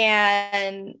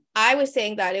 And I was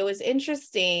saying that it was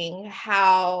interesting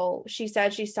how she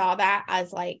said she saw that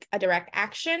as like a direct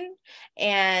action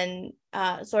and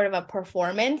sort of a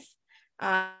performance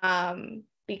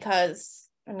because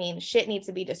I mean, shit needs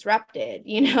to be disrupted,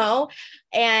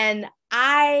 And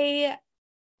I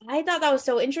thought that was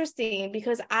so interesting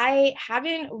because I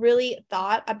haven't really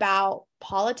thought about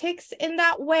politics in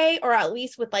that way, or at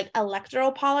least with like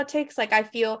electoral politics. Like I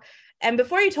feel, and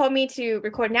before you told me to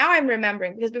record, now I'm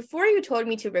remembering, because before you told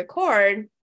me to record,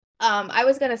 I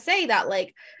was going to say that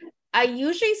like, I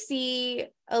usually see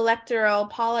electoral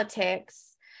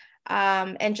politics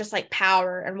and just like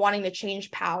power and wanting to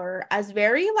change power as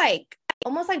very like,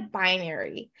 almost like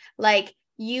binary. Like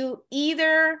you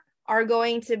either are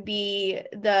going to be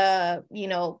the,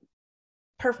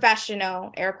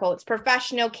 professional, air quotes,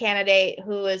 professional candidate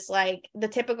who is like the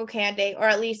typical candidate, or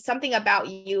at least something about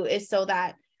you is so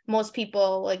that most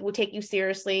people like will take you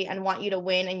seriously and want you to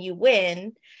win, and you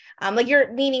win. Like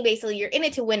you're meaning basically you're in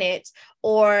it to win it,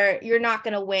 or you're not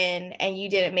going to win and you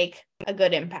didn't make a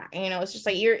good impact. It's just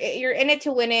like you're in it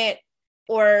to win it,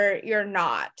 or you're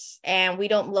not. And we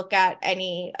don't look at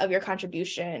any of your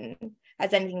contribution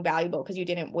as anything valuable because you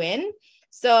didn't win.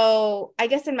 So I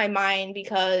guess in my mind,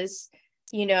 because,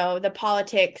 the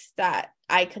politics that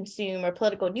I consume or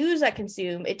political news I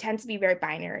consume, it tends to be very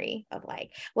binary of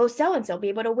like, will so-and-so be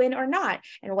able to win or not?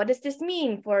 And what does this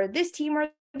mean for this team or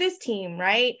this team,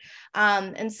 right?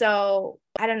 And so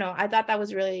I don't know. I thought that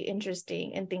was really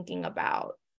interesting in thinking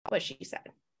about what she said.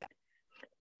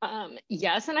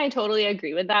 Yes, and I totally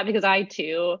agree with that, because I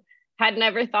too had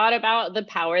never thought about the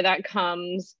power that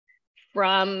comes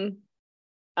from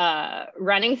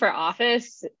running for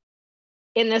office,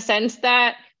 in the sense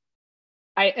that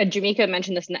Jamika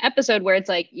mentioned this in the episode, where it's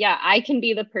like, yeah, I can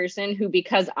be the person who,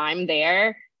 because I'm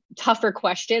there, tougher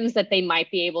questions that they might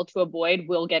be able to avoid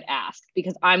will get asked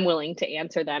because I'm willing to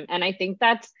answer them. And I think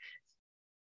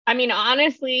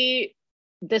honestly,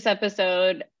 this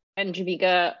episode and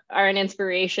Jamika are an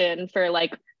inspiration for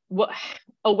like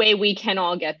a way we can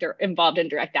all get involved in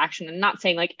direct action. And not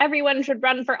saying like everyone should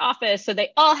run for office so they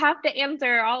all have to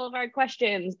answer all of our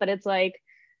questions, but it's like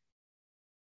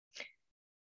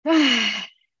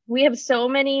we have so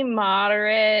many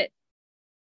moderate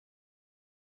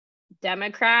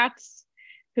Democrats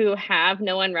who have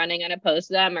no one running unopposed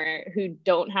to them, or who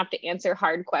don't have to answer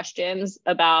hard questions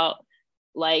about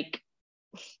like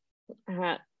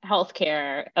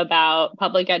healthcare, about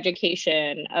public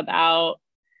education, about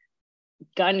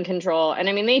gun control. And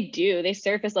I mean, they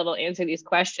surface level answer these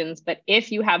questions. But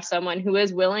if you have someone who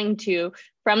is willing to,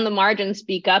 from the margin,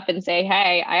 speak up and say,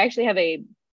 hey, I actually have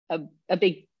a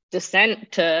big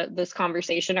dissent to this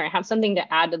conversation, or I have something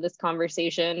to add to this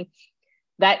conversation,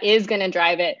 that is going to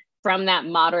drive it from that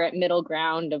moderate middle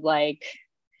ground of like,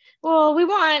 well, we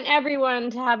want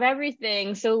everyone to have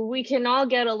everything so we can all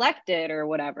get elected or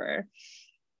whatever.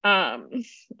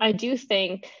 I do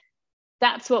think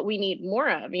that's what we need more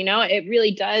of, it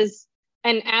really does.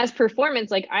 And as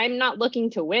performance, like, I'm not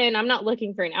looking to win. I'm not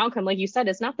looking for an outcome. Like you said,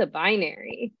 it's not the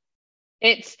binary.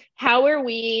 It's how are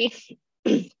we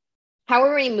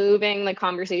moving the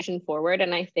conversation forward?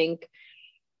 And I think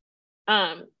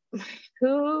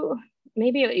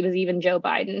maybe it was even Joe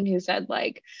Biden who said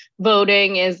like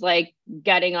voting is like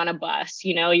getting on a bus,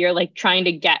 you know, you're like trying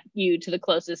to get you to the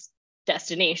closest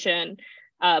destination.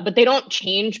 But they don't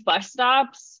change bus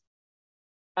stops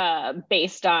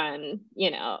based on,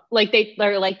 you know, like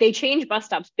they change bus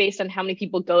stops based on how many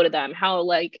people go to them, how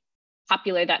like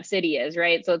popular that city is,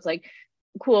 right? So it's like,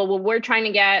 cool, well, we're trying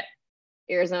to get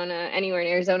Arizona, anywhere in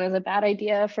Arizona is a bad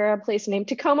idea for a place named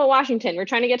Tacoma, Washington. We're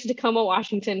trying to get to Tacoma,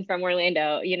 Washington from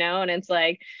Orlando, you know? And it's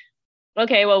like,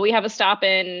 okay, well, we have a stop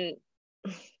in,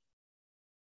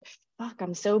 fuck,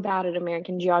 I'm so bad at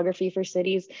American geography for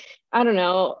cities. I don't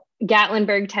know,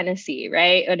 Gatlinburg, Tennessee,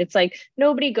 right? But it's like,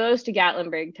 nobody goes to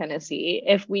Gatlinburg, Tennessee.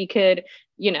 If we could,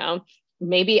 you know,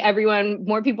 maybe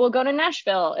more people go to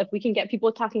Nashville if we can get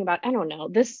people talking about, I don't know,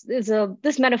 this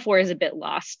metaphor is a bit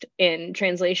lost in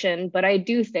translation, but I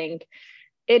do think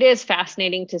it is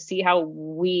fascinating to see how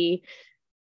we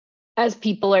as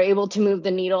people are able to move the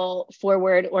needle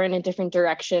forward or in a different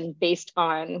direction based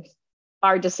on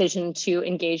our decision to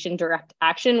engage in direct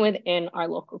action within our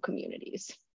local communities.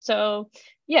 So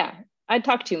yeah, I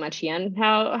talk too much, Hien.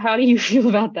 How do you feel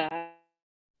about that?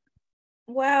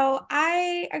 Well,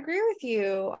 I agree with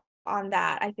you on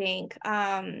that. I think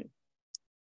I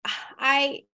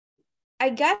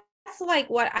guess like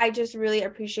what I just really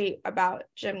appreciate about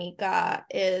Jamaica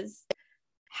is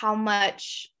how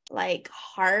much like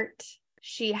heart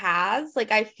she has.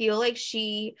 Like I feel like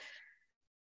she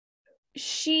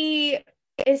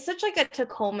is such like a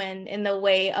Tacoman in the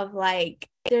way of like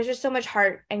there's just so much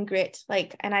heart and grit.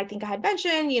 Like, and I think I had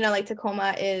mentioned, you know, like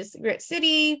Tacoma is Grit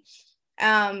City.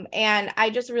 And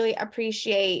I just really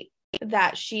appreciate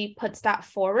that she puts that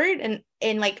forward, and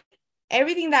in like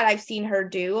everything that I've seen her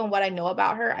do and what I know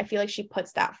about her, I feel like she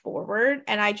puts that forward,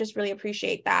 and I just really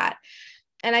appreciate that.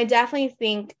 And I definitely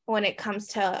think when it comes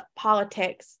to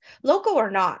politics, local or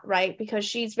not, right? Because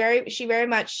she very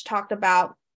much talked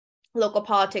about local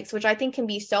politics, which I think can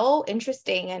be so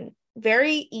interesting and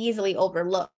very easily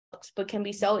overlooked, but can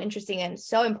be so interesting and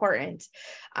so important.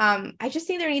 I just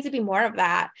think there needs to be more of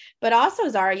that. But also,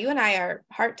 Zara, you and I are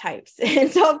heart types,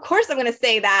 and so of course I'm going to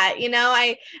say that. You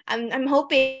know, I'm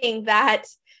hoping that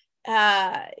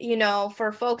you know,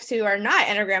 for folks who are not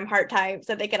Enneagram heart types,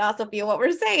 that they could also feel what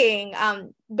we're saying.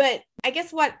 But I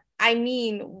guess what I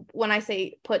mean when I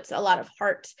say puts a lot of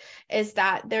heart is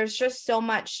that there's just so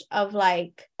much of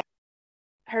like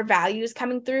her values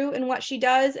coming through in what she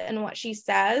does and what she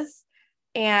says.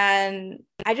 And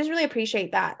I just really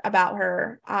appreciate that about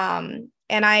her. And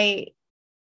I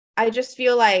just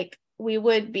feel like we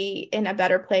would be in a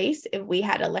better place if we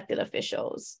had elected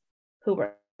officials who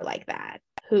were like that,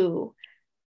 who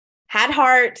had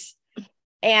heart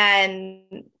and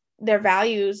their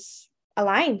values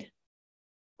aligned.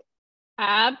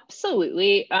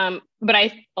 Absolutely. But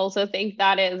I also think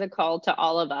that is a call to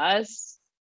all of us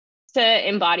to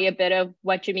embody a bit of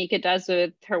what Jamaica does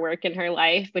with her work and her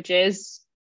life, which is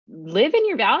live in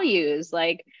your values,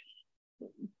 like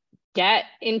get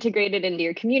integrated into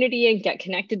your community and get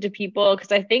connected to people.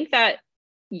 Because I think that,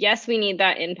 yes, we need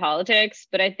that in politics,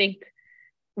 but I think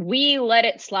we let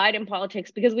it slide in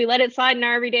politics because we let it slide in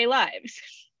our everyday lives,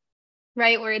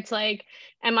 right? Where it's like,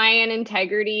 am I in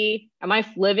integrity? Am I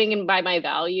living in by my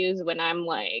values when I'm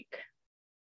like,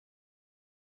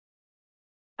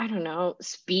 I don't know,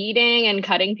 speeding and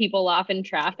cutting people off in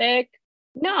traffic?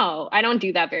 No, I don't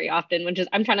do that very often, which is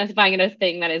I'm trying to find a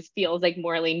thing that feels like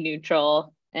morally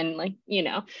neutral and like, you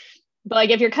know, but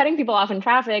like if you're cutting people off in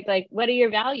traffic, like what are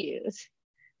your values?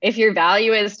 If your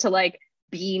value is to like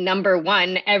be number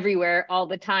one everywhere all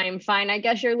the time, fine, I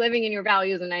guess you're living in your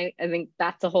values. And I think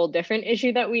that's a whole different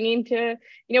issue that we need to,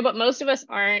 you know, but most of us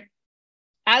aren't.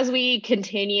 As we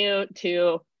continue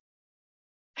to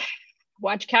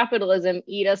watch capitalism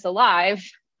eat us alive,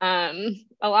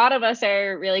 a lot of us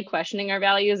are really questioning our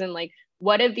values and like,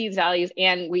 what if these values,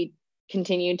 and we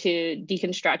continue to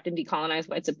deconstruct and decolonize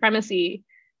white supremacy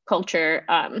culture,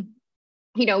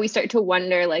 you know, we start to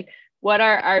wonder like, what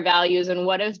are our values and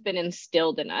what has been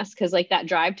instilled in us? Because like that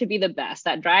drive to be the best,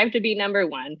 that drive to be number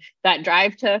one, that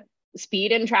drive to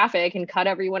speed in traffic and cut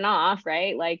everyone off,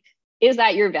 right? Like, is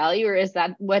that your value or is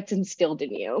that what's instilled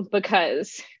in you?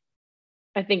 Because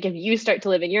I think if you start to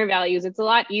live in your values, it's a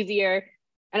lot easier,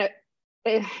 and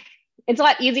it's a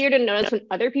lot easier to notice when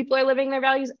other people are living their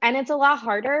values, and it's a lot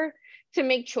harder to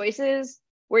make choices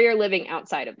where you're living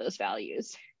outside of those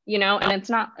values, you know? And it's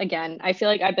not, again, I feel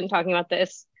like I've been talking about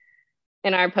this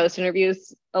in our post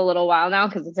interviews a little while now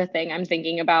because it's a thing I'm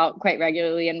thinking about quite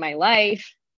regularly in my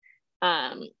life,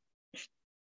 about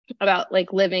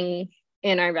like living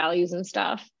in our values and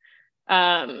stuff.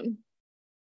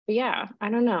 But yeah, I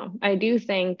don't know. I do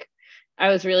think I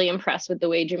was really impressed with the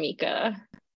way Jamika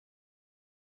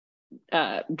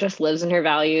just lives in her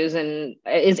values and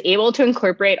is able to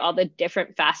incorporate all the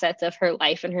different facets of her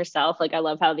life and herself. Like, I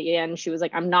love how at the end she was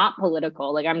like, I'm not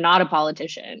political, like I'm not a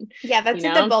politician. Yeah, that's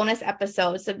in the bonus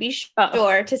episode, so be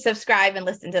sure to subscribe and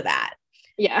listen to that.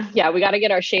 Yeah, we got to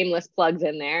get our shameless plugs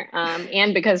in there.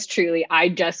 And because truly I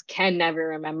just can never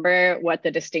remember what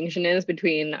the distinction is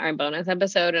between our bonus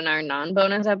episode and our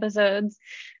non-bonus episodes.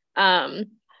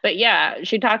 But yeah,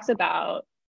 she talks about,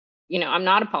 you know, I'm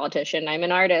not a politician, I'm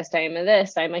an artist, I'm a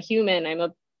this, I'm a human, I'm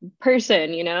a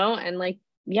person, you know, and like,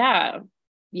 yeah,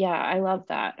 I love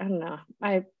that. I don't know.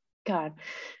 God,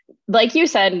 like you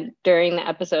said during the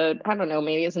episode, I don't know,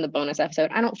 maybe it's in the bonus episode,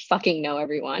 I don't fucking know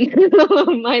everyone.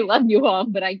 I love you all,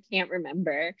 but I can't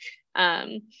remember.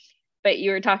 But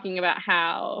you were talking about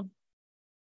how,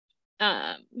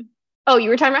 you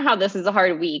were talking about how this is a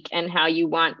hard week and how you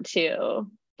want to,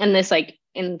 and this like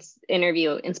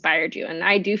interview inspired you. And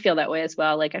I do feel that way as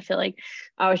well. Like, I feel like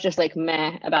I was just like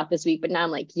meh about this week, but now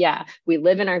I'm like, yeah, we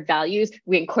live in our values,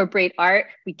 we incorporate art,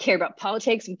 we care about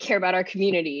politics, we care about our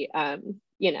community,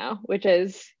 you know, which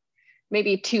is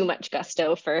maybe too much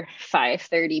gusto for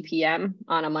 5:30 p.m.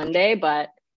 on a Monday, but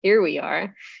here we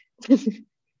are.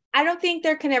 I don't think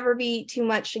there can ever be too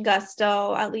much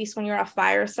gusto, at least when you're a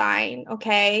fire sign.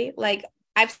 Okay. Like,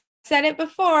 I've said it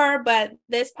before, but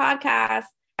this podcast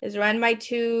is run by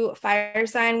 2 fire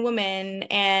sign women,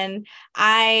 and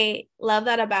I love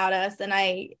that about us. And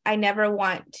I never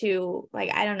want to,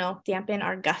 like, I don't know, dampen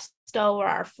our gusto or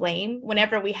our flame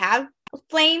whenever we have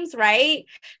flames, right?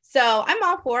 So I'm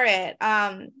all for it.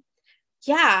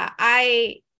 Yeah,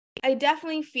 I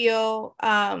definitely feel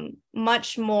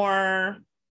much more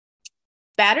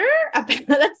better about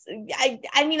that's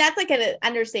I mean, that's like an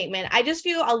understatement. I just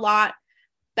feel a lot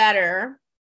better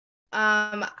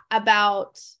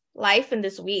about life in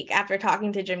this week after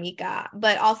talking to Jamika.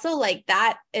 But also, like,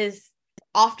 that is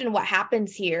often what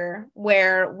happens here,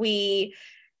 where we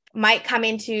might come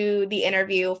into the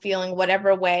interview feeling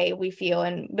whatever way we feel.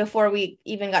 And before we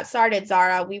even got started,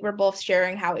 Zara, we were both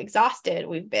sharing how exhausted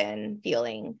we've been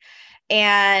feeling.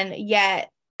 And yet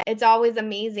it's always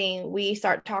amazing. We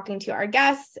start talking to our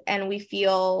guests and we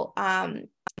feel,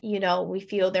 we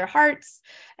feel their hearts,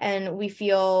 and we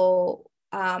feel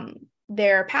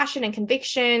their passion and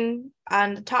conviction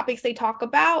on the topics they talk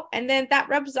about. And then that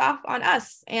rubs off on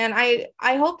us. And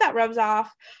I hope that rubs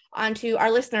off onto our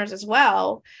listeners as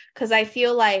well, because I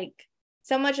feel like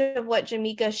so much of what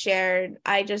Jamika shared,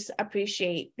 I just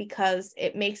appreciate, because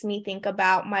it makes me think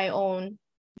about my own,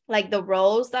 like, the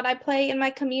roles that I play in my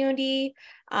community,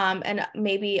 and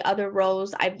maybe other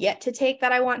roles I've yet to take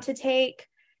that I want to take.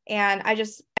 And I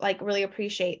just like really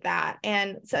appreciate that.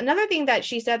 And so another thing that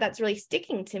she said that's really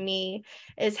sticking to me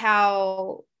is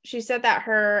how she said that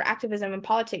her activism in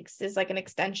politics is like an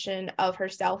extension of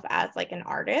herself as like an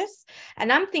artist.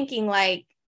 And I'm thinking, like,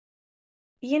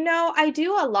 I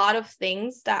do a lot of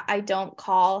things that I don't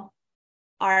call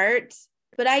art,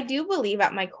 but I do believe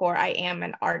at my core I am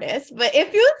an artist. But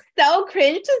it feels so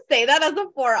cringe to say that as a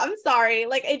four. I'm sorry.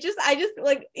 Like, I just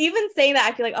like, even saying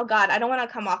that, I feel like, oh God, I don't want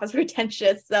to come off as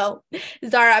pretentious. So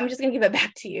Zara, I'm just gonna give it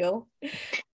back to you.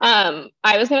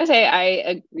 I was gonna say I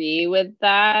agree with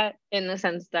that, in the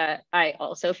sense that I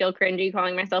also feel cringy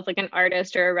calling myself like an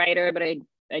artist or a writer, but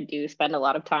I do spend a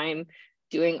lot of time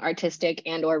doing artistic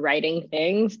and or writing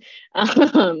things.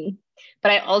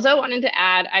 But I also wanted to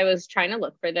add, I was trying to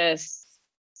look for this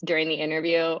during the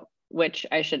interview, which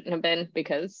I shouldn't have been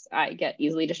because I get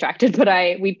easily distracted, but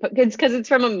it's because it's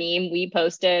from a meme we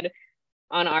posted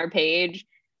on our page.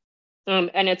 And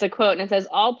it's a quote, and it says,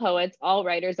 all poets, all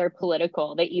writers are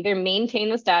political. They either maintain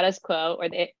the status quo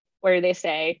or they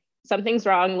say, something's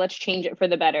wrong, let's change it for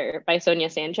the better, by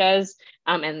Sonia Sanchez.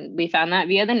 And we found that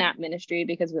via the NAP ministry,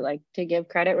 because we like to give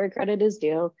credit where credit is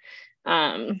due.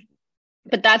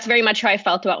 But that's very much how I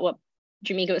felt about what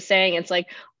Jamika was saying. It's like,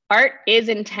 art is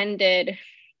intended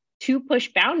to push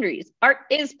boundaries. Art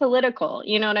is political.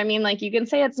 You know what I mean? Like, you can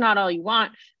say it's not all you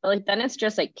want, but like, then it's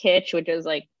just like kitsch, which is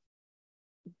like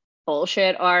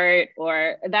bullshit art,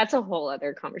 or that's a whole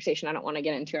other conversation I don't want to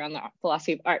get into on the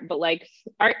philosophy of art. But like,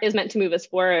 art is meant to move us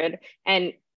forward,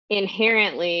 and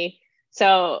inherently,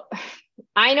 so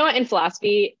I know it in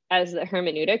philosophy as the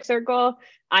hermeneutic circle.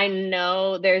 I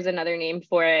know there's another name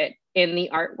for it in the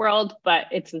art world, but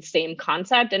it's the same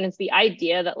concept. And it's the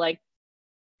idea that like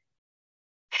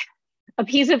a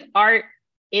piece of art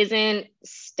isn't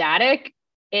static.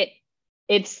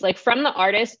 It's like, from the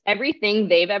artist, everything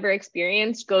they've ever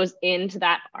experienced goes into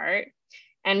that art.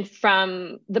 And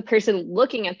from the person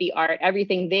looking at the art,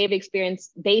 everything they've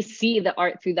experienced, they see the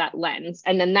art through that lens.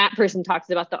 And then that person talks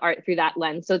about the art through that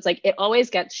lens. So it's like, it always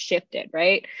gets shifted,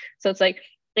 right? So it's like,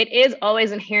 it is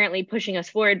always inherently pushing us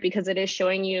forward because it is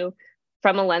showing you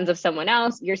from a lens of someone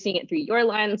else. You're seeing it through your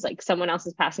lens, like someone else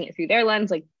is passing it through their lens.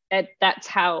 Like that's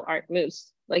how art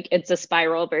moves. Like it's a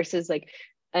spiral versus like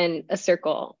a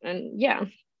circle. And yeah,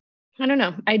 I don't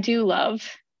know. I do love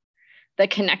the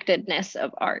connectedness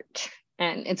of art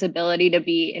and its ability to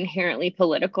be inherently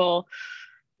political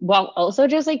while also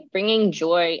just like bringing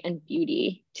joy and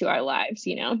beauty to our lives,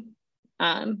 you know?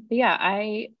 But yeah,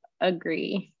 I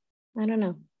agree. I don't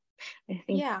know. I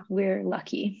think we're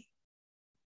lucky.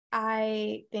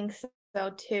 I think so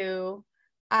too.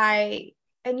 And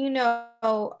you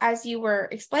know, as you were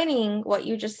explaining what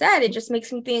you just said, it just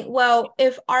makes me think, well,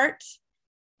 if art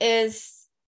is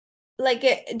like,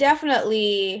 it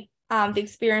definitely, the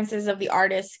experiences of the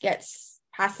artist gets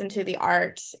passed into the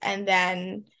art, and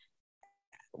then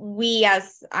we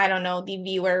as, I don't know, the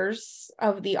viewers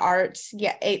of the art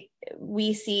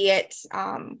we see it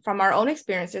from our own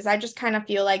experiences. I just kind of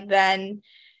feel like then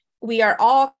we are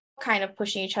all kind of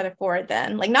pushing each other forward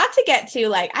then, like, not to get to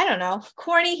like, I don't know,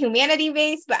 corny humanity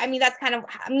based, but I mean that's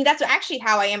actually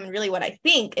how I am, and really what I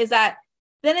think is that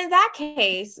then in that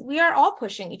case we are all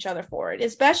pushing each other forward,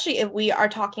 especially if we are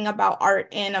talking about art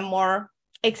in a more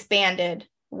expanded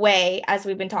way, as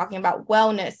we've been talking about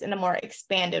wellness in a more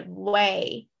expanded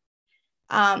way.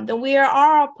 Then we are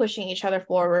all pushing each other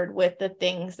forward with the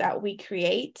things that we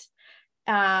create,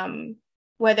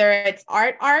 whether it's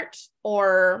art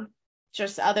or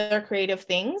just other creative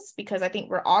things, because I think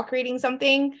we're all creating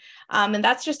something. And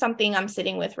that's just something I'm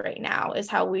sitting with right now, is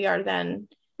how we are then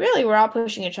really, we're all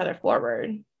pushing each other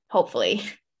forward, hopefully.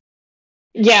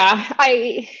 Yeah,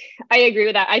 I agree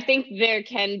with that. I think there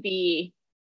can be,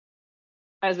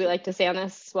 as we like to say on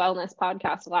this wellness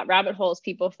podcast a lot, rabbit holes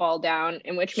people fall down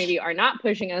in which maybe are not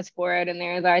pushing us forward, and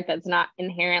there's art that's not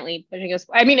inherently pushing us.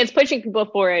 I mean, it's pushing people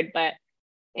forward, but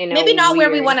maybe not where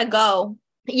we want to go.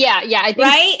 Yeah, I think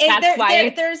right. That's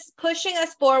why there's pushing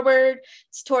us forward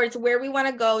towards where we want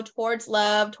to go, towards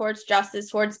love, towards justice,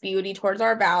 towards beauty, towards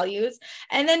our values,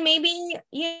 and then maybe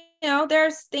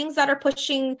there's things that are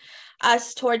pushing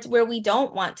us towards where we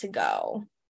don't want to go,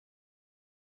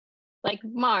 like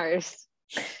Mars.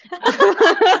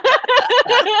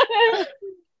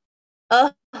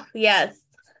 Oh yes.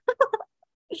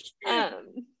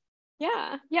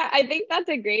 Yeah, I think that's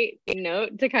a great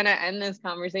note to kind of end this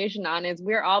conversation on, is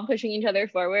we're all pushing each other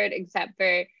forward, except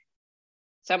for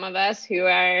some of us who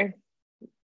are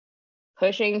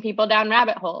pushing people down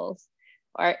rabbit holes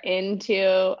or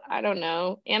into, I don't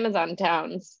know, Amazon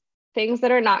towns, things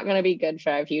that are not going to be good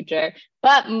for our future.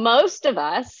 But most of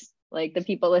us, like the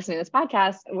people listening to this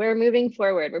podcast, we're moving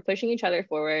forward. We're pushing each other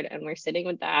forward, and we're sitting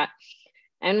with that,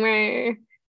 and we're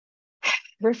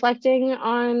reflecting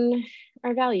on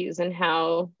our values and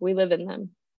how we live in them.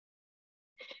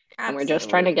 Absolutely. And we're just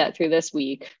trying to get through this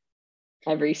week,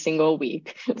 every single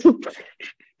week.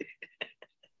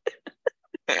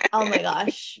 Oh my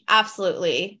gosh,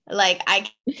 absolutely. Like, I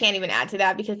can't even add to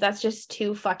that, because that's just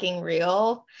too fucking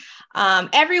real.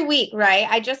 Every week, right?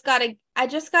 I just gotta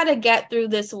get through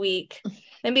this week.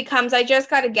 Then becomes, I just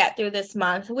gotta get through this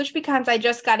month, which becomes, I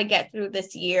just gotta get through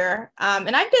this year.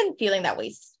 And I've been feeling that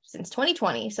way since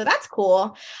 2020. So that's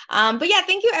cool. But yeah,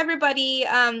 thank you everybody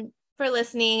for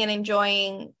listening and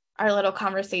enjoying our little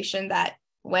conversation that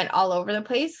went all over the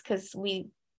place, because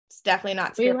it's definitely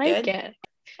not scripted. We like it.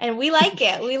 And we like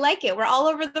it. We like it. We're all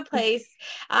over the place.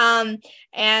 And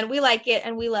we like it,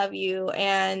 and we love you.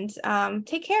 And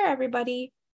take care,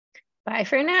 everybody. Bye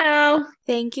for now.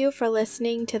 Thank you for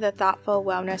listening to the Thoughtful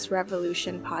Wellness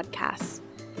Revolution podcast.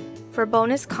 For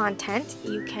bonus content,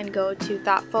 you can go to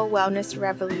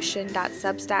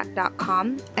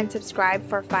thoughtfulwellnessrevolution.substack.com and subscribe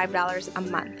for $5 a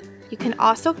month. You can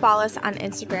also follow us on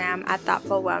Instagram at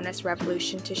Thoughtful Wellness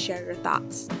Revolution to share your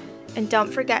thoughts. And don't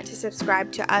forget to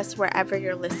subscribe to us wherever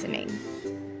you're listening.